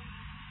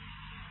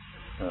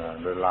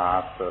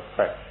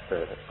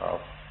factor of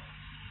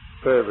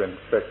seven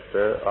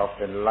factor of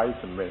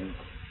enlightenment.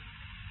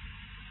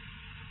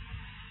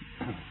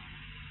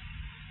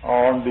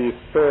 All these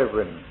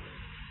seven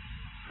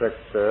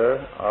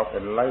factors of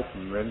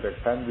enlightenment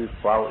that can be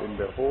found in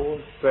the whole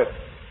set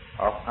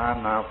of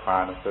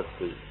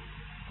anapanasati,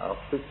 of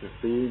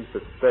 16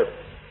 steps.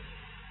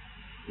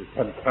 You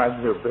can try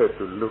your best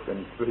to look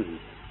and see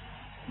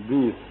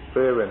these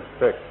seven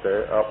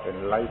factors of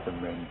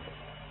enlightenment.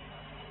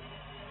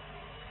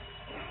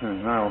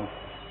 Now,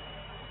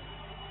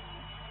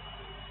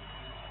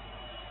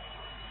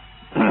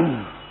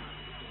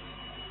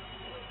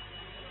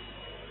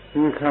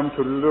 we come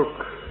to look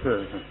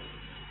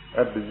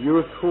at the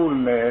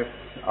usefulness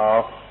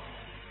of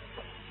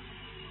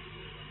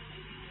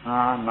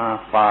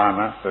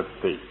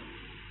anapanasati.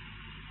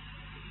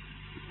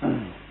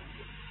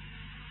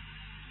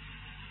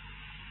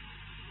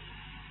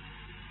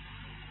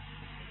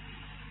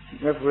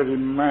 Every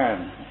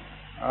man,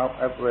 of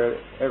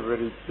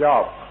every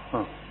job,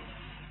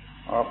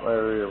 of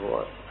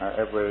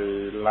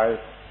every life,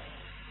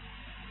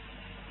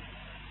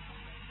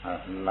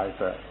 like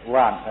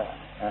one,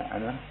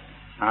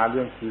 หาเ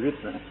รื่องชีวิต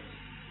นะ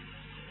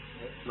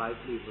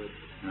livelihood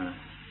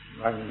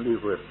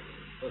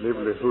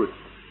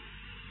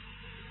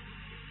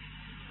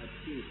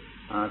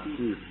อา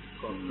ชีพ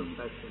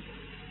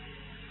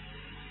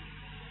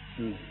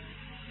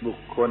บุค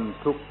คล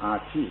ทุกอา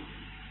ชีพ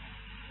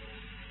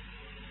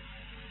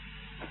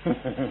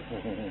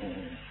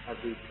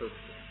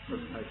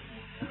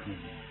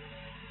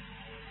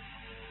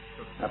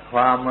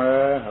farmer,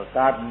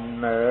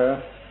 gardener,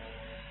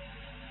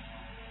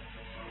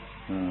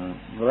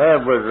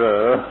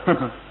 laborer,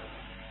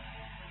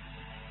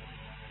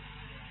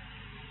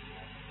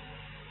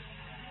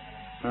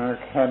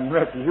 can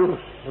make use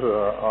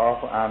of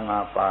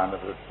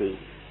anapanasati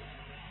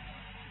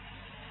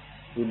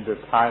in the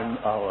time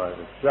of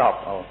the job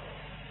of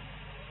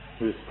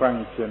his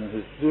function,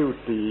 his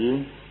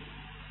duty.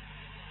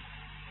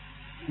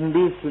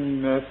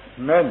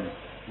 Businessmen,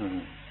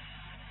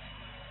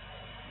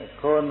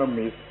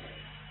 economists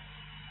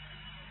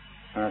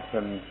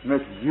can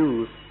make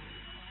use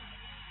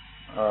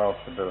of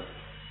the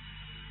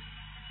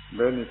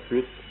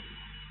benefit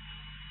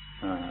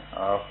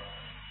of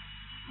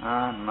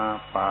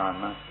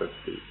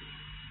anapanasati.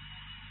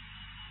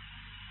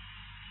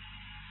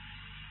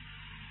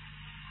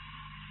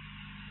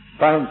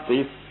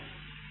 Scientists,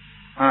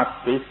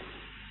 artists,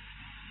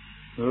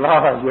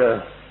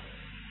 lawyers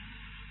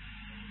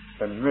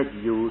can make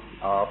use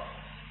of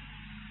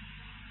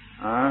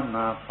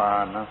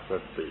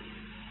anapanasati.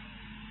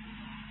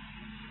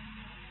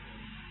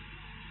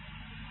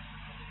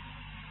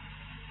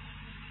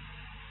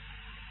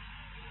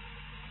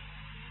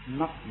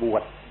นักบว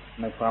ช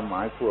ในความหม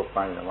ายทั่วไป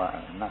ว่า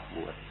นักบ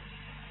วช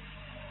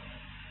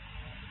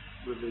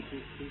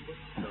religious people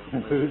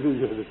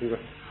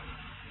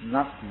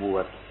นักบว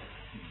ช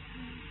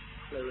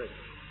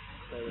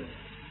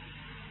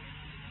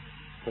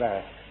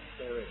cleric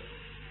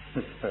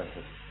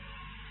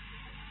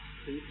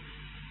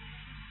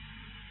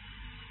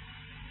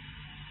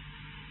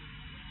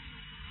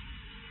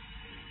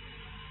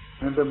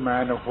and the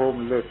man of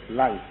homeless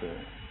life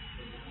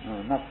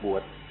นักบว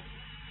ช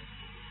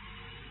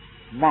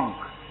monk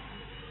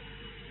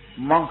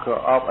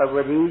of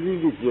every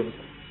religion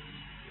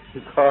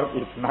because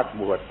it's นัก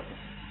บวช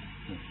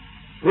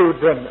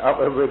student of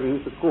every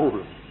school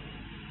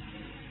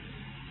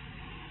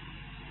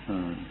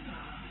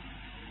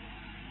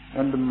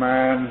and the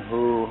man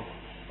who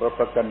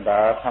propaganda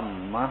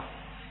dhamma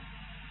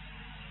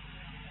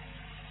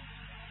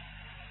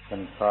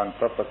can call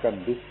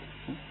propagandist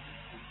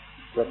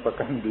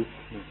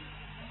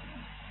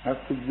have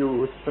to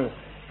use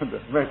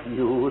make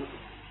use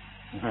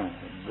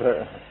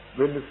the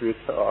benefits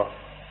of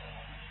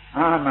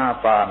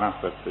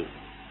anapanasati.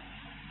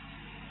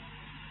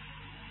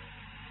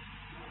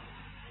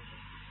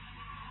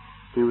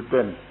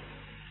 Student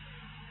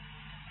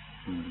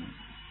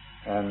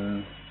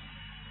and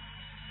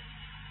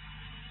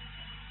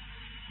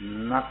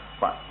นัก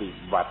ปฏิ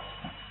บัติ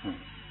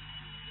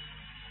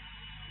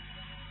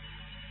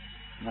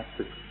นัก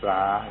ศึกษา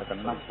แล้วก็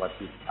นักป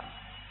ฏิบัติ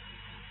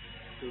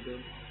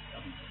student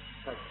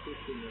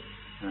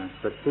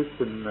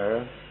practitioner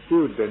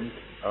student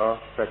or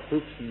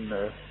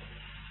practitioner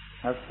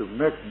have to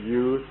make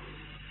use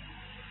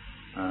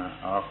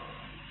of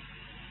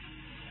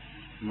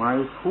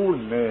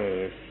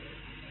mindfulness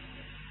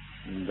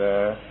in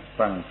their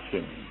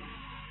function.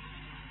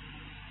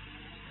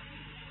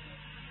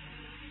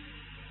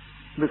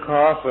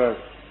 Because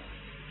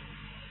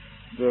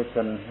they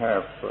can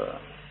have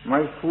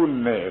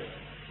mindfulness,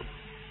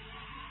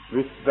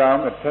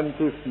 wisdom,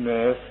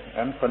 attentiveness,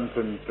 and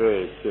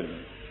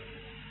concentration.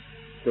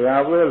 They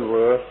are well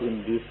versed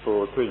in these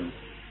four things.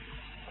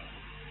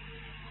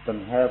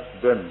 can help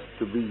them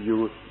to be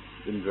used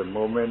in the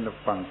moment of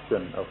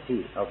function of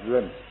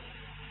them.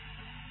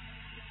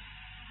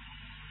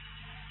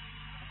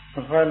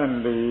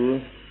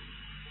 Finally,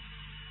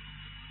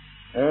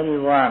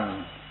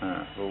 anyone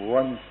who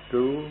wants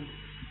to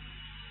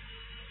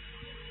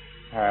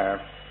have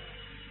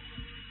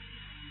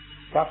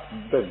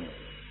sudden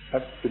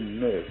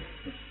happiness,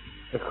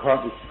 they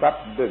call it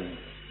sudden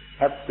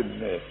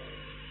happiness,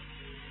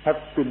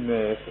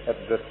 happiness at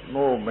that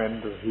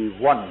moment he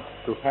wants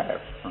to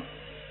have,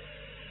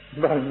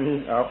 by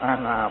means of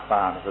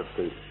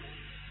anapanasati.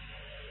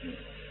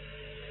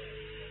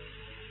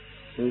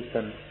 He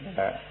can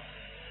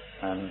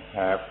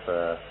have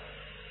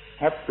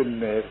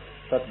happiness,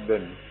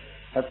 sudden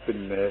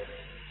happiness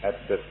at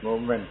that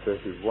moment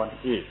he wants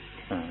it.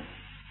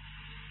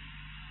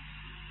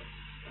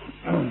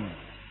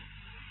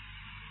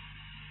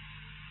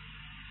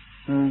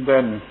 And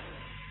then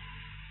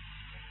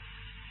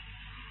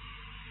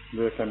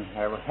they can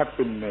have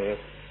happiness,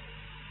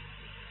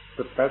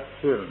 the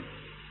passion,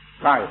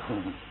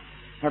 right?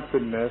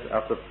 Happiness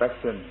of the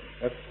passion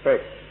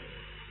aspect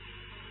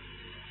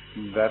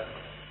that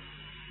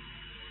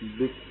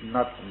did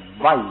not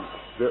bite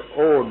the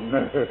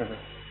owner.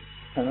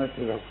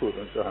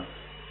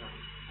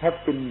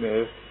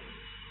 Happiness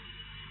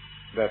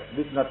that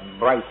did not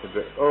bite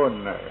the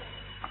owner.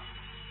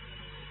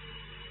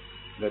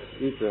 That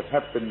is a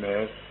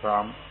happiness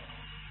from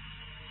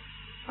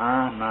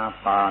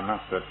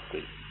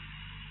anapanasati.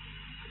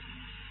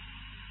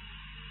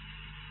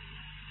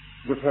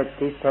 The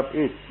practice of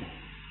it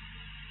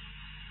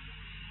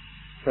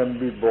can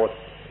be both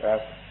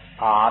as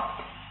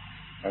art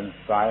and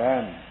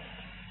science.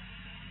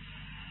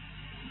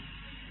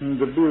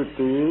 The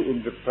beauty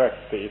in the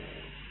practice,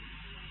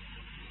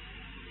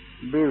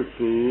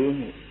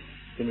 beauty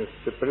in a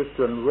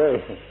spiritual way,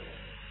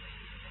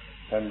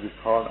 can be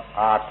called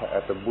art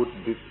as a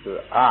Buddhist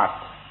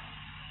art.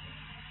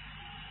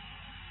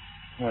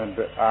 And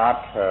the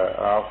art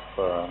of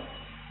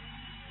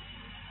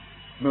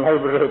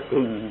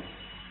liberating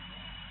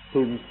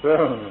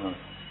himself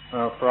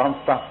from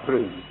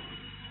suffering.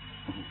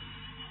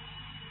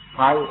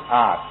 High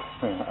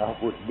art of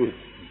Buddhism.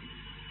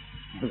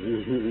 We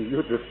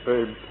use the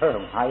same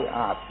term, high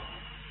art.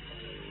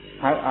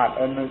 High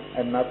art and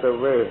another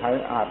way,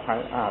 high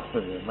art,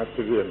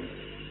 material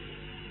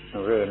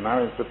way.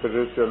 Now in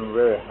spiritual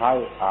way,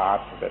 high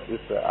art, that is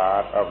the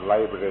art of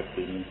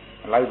liberating,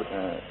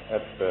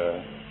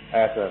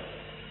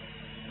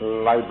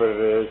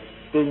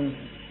 liberating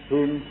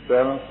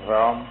himself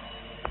from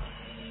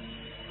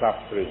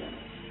suffering.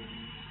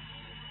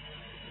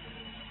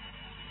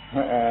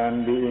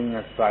 And being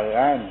a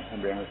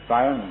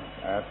science,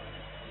 as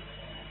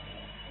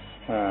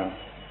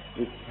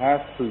it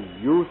has to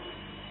use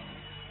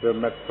the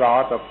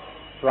method of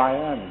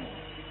science,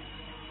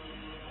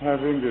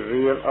 having the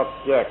real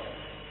object,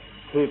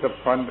 treat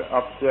upon the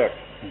object.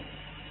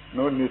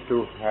 No need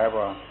to have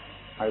a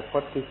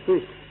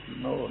hypothesis.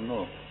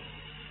 No.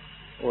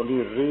 Only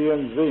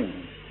real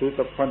thing, treat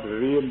upon the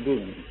real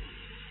thing.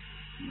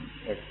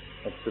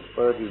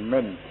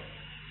 Experiment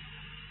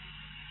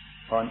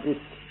on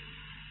it.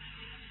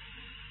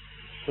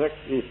 Check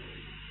it,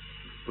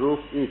 prove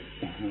it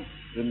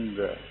in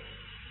the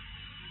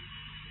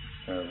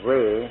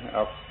way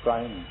of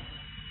science,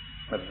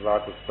 method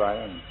of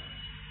science.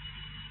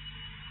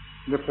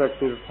 The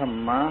practice of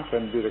dhamma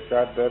can be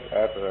regarded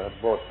as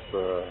both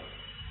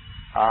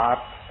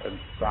art and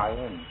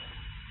science.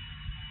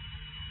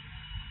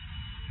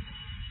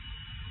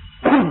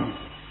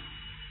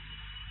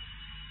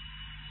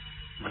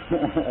 I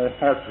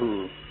have to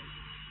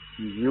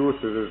use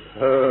the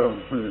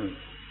term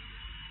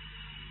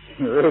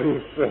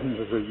very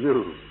friendly to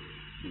you.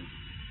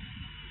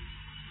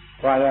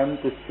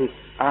 Scientific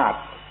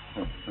art.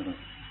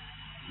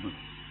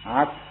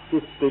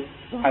 Artistic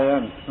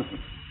science.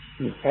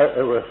 You have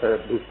ever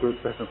heard this two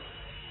terms?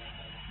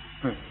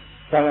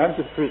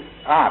 Scientific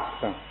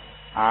art.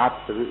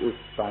 Art is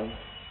science.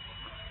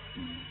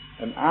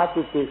 And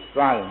artistic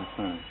science.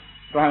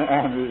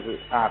 Science is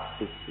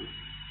artistic.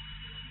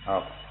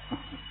 Of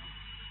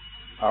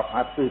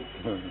artists.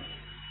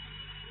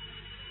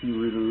 You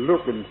will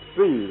look and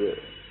see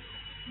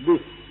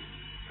this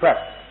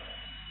fact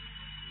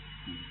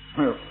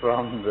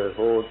from the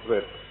whole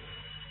set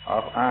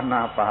of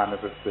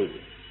anapanasati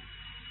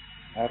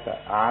as an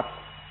art,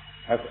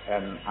 as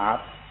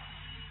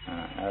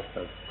a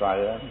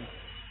science,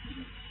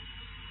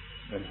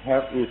 and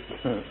have it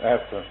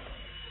as an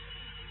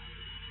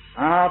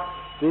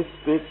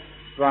artistic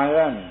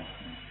science,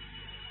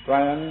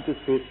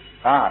 scientific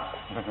art.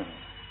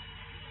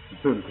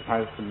 Don't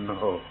try to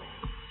know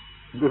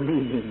the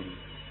meaning.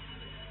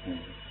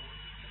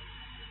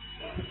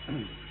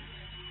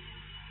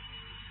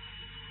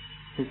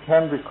 It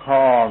can be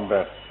called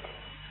that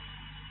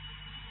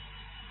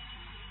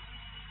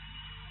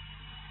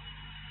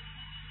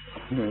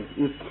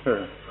it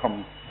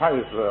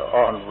comprises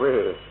all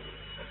ways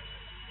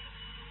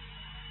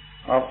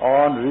of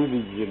all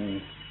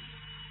religions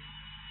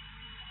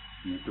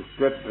to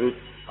get rid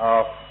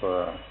of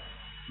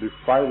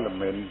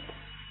defilement.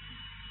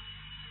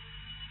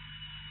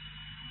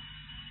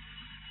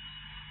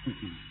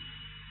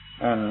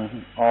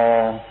 And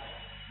all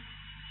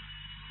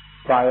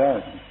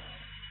science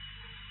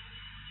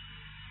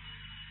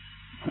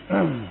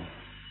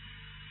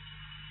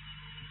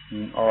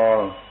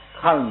all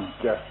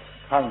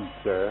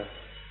culture,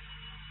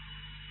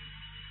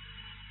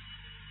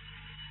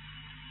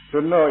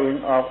 the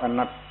knowing of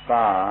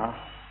anatta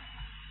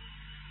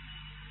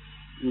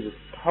is the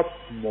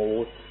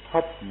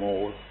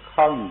topmost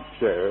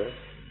culture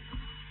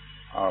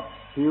of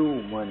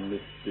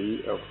humanity,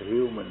 of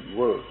human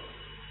world.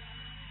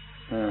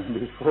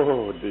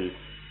 Before this,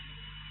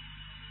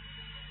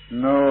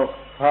 no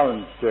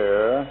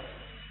culture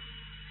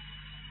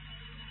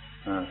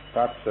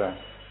such a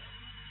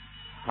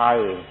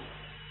high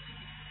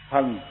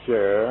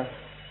culture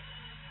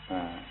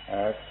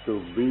as to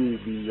be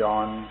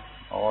beyond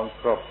all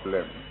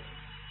problems,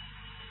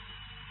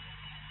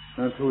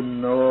 and to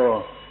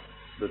know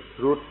the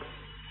truth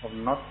of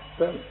not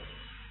self,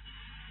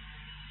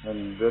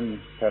 and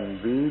then can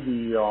be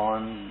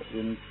beyond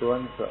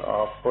influence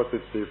of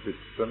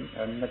positivism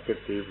and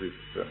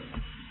negativism.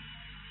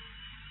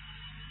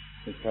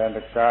 We can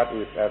regard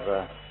it as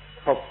a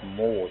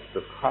topmost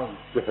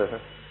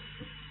culture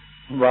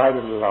by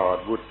the Lord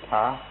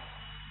Buddha.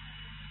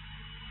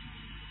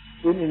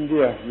 In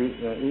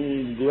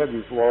India,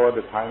 before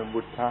the time of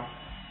Buddha,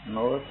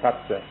 no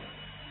such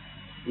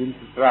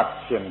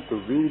instruction to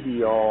be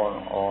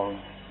beyond all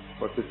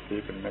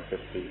positive and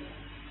negative,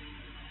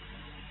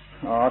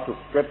 or to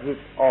get rid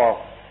of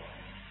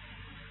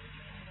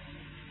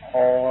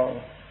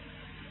all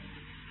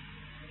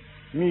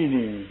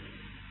meaning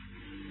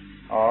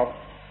of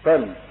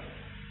self.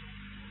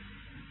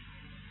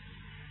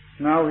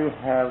 Now we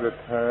have the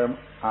term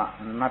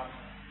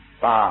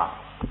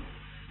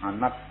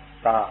anatta.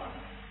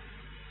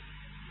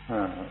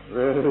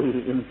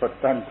 Very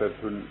important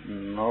to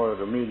know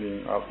the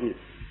meaning of it.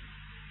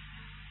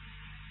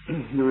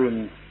 You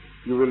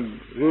will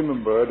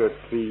remember the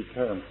three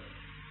terms: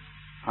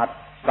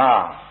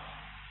 atta,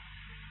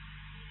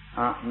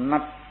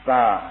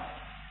 anatta,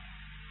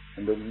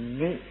 and the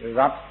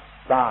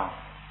niratta.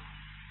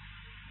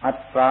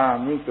 Atta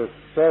means the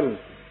self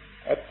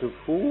at the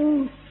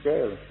full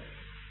scale.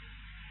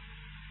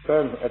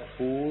 Self at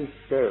full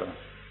scale.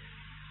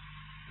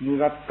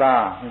 Niratta,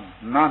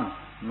 none,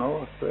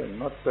 no self,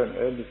 not self,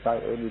 any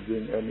type, any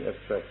being, any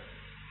aspect.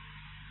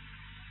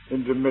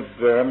 In the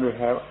middle we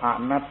have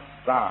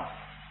anatta,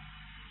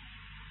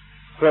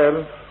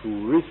 self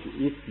which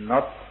is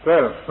not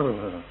self.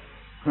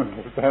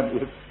 Understand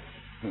it?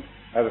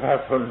 As I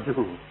have told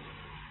you.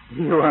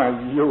 You are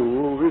you,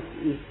 which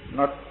is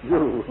not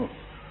you.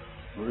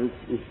 Which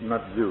is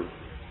not you.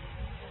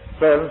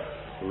 Self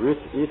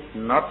which is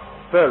not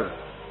self.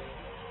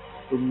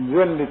 In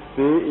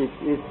reality, it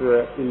is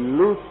an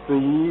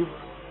elusive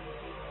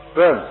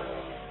self.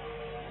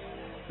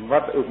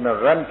 But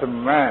ignorant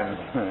man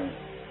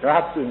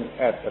grasping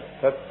at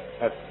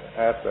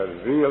a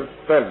real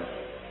self,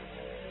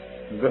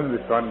 then we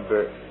call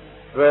the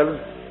self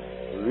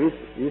which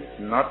is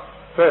not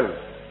self,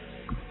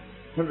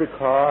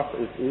 because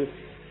it is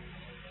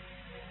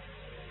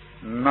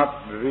not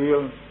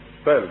real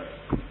self.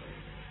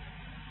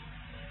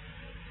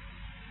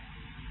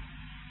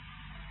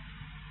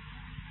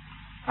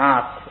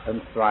 Art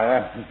and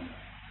science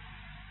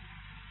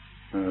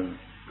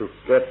to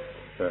get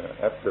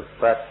at the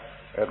fact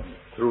and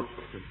truth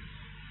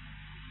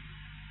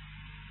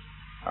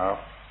of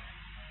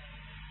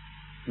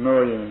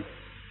knowing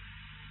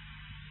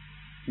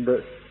the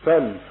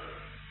self,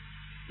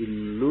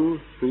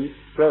 elusive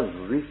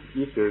self, which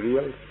is the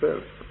real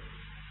self.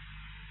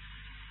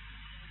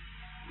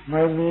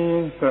 By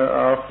means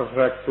of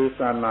practice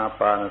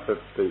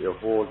anapanasati, a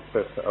whole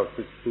set of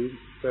 16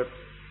 steps,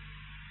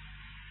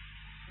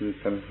 we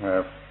can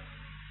have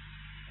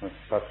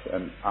such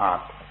an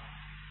art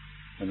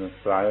and a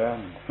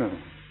science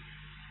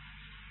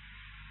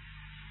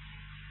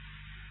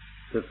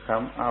to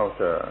come out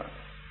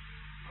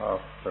of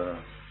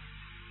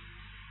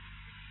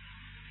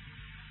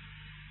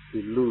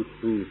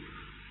elusiveness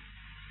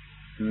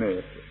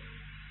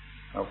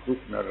of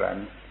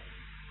ignorance,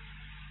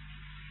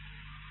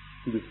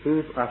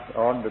 deceive us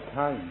all the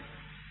time.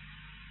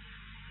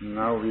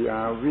 Now we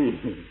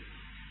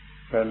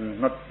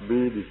cannot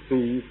be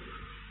deceived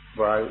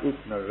by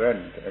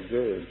ignorance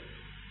again.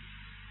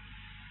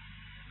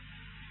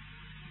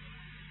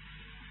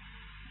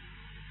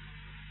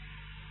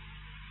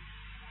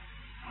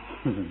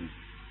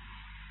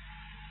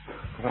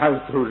 Try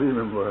to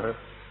remember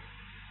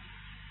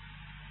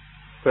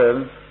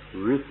self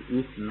which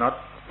is not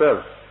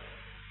self,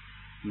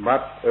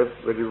 but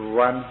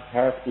everyone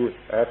has it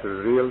as a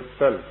real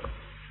self.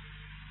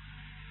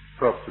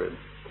 Problem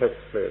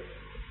takes place.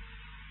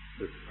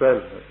 The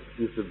self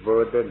is a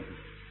burden,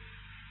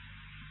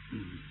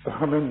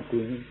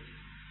 tormenting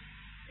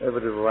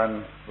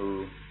everyone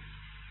who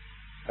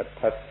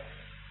attached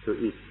to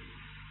it,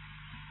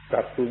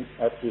 touching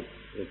at it,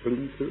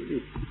 cling to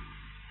it.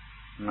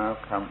 Now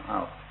come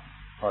out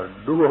or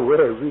do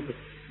away with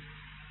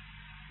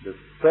the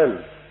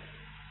self,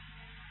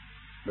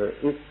 the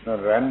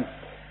ignorance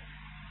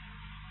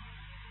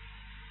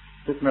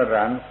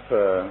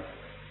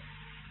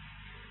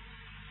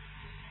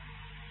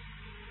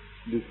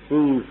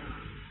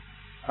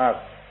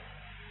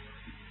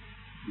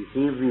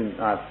deceiving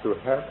us to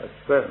have a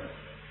self.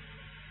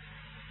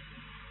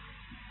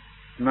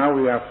 Now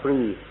we are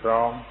free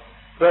from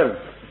self.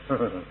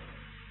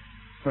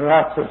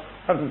 Rather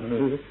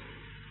suddenly,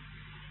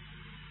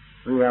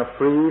 we are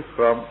free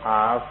from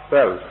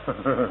ourselves.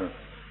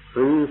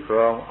 Free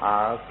from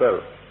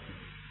ourselves.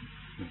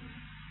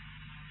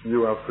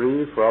 You are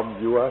free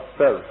from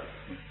yourself.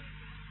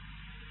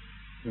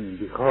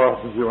 Because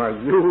you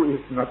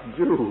is not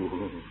you.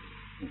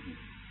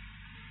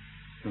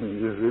 You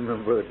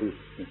remember this.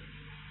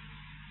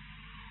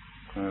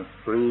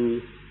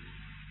 Free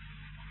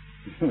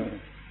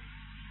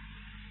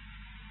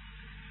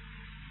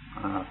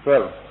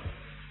ourselves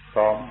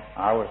from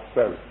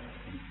ourselves.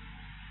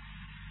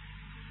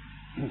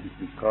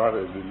 Because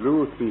a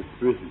delusive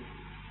thing.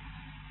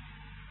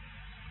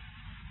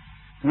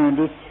 And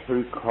this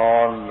we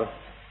call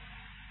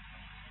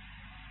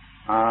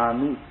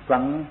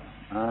anisanga,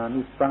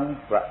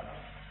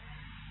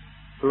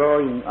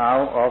 flowing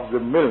out of the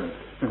milk,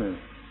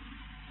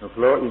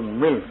 flowing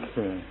milk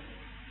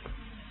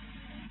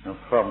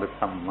from the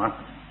dhammas.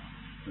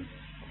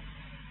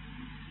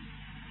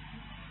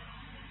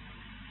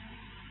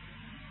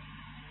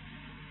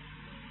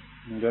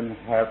 And then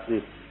have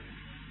it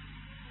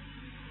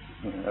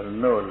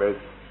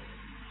knowledge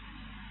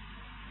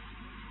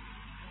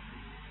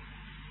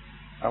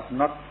of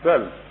not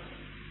self,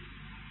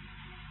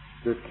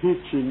 the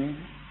teaching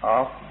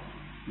of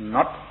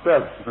not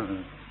self,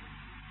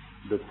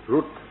 the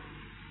truth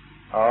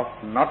of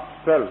not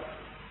self,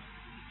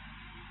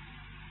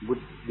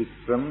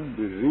 Buddhism,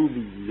 the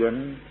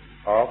religion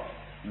of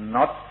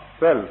not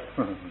self.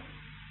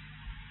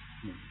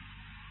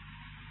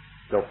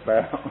 จบแ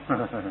ล้ว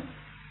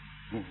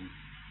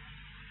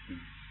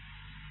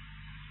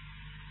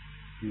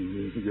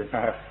You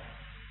have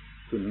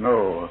to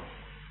know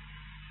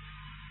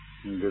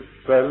the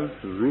self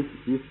which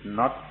is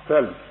not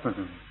self.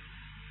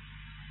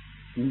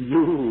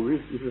 You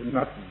which is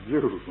not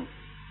you.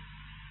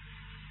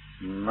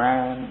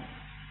 Man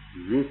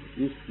which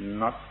is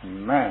not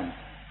man.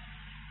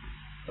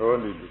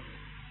 Only this.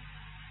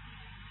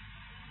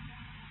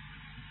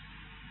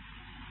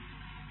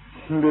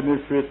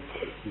 Benefit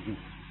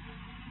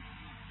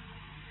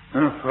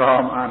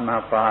from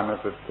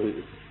anapanasati.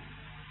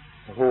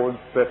 The whole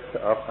set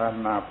of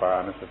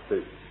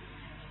anapanasati.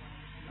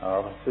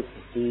 Of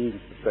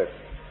 16 steps.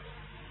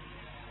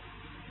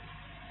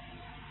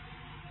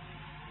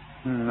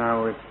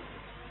 Now it's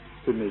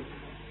finished.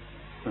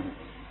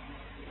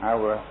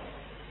 Our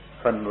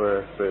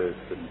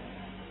conversation.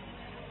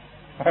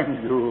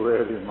 Thank you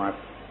very much.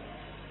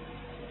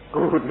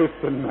 Good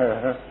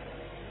listener,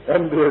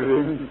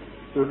 endeavoring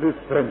to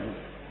listen.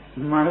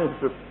 My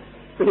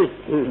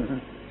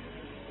speaking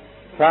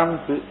comes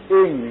to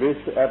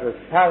English at a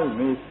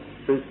Chinese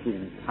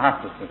speaking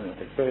time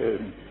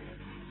again.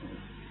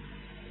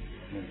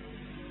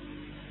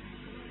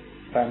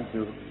 Thank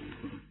you.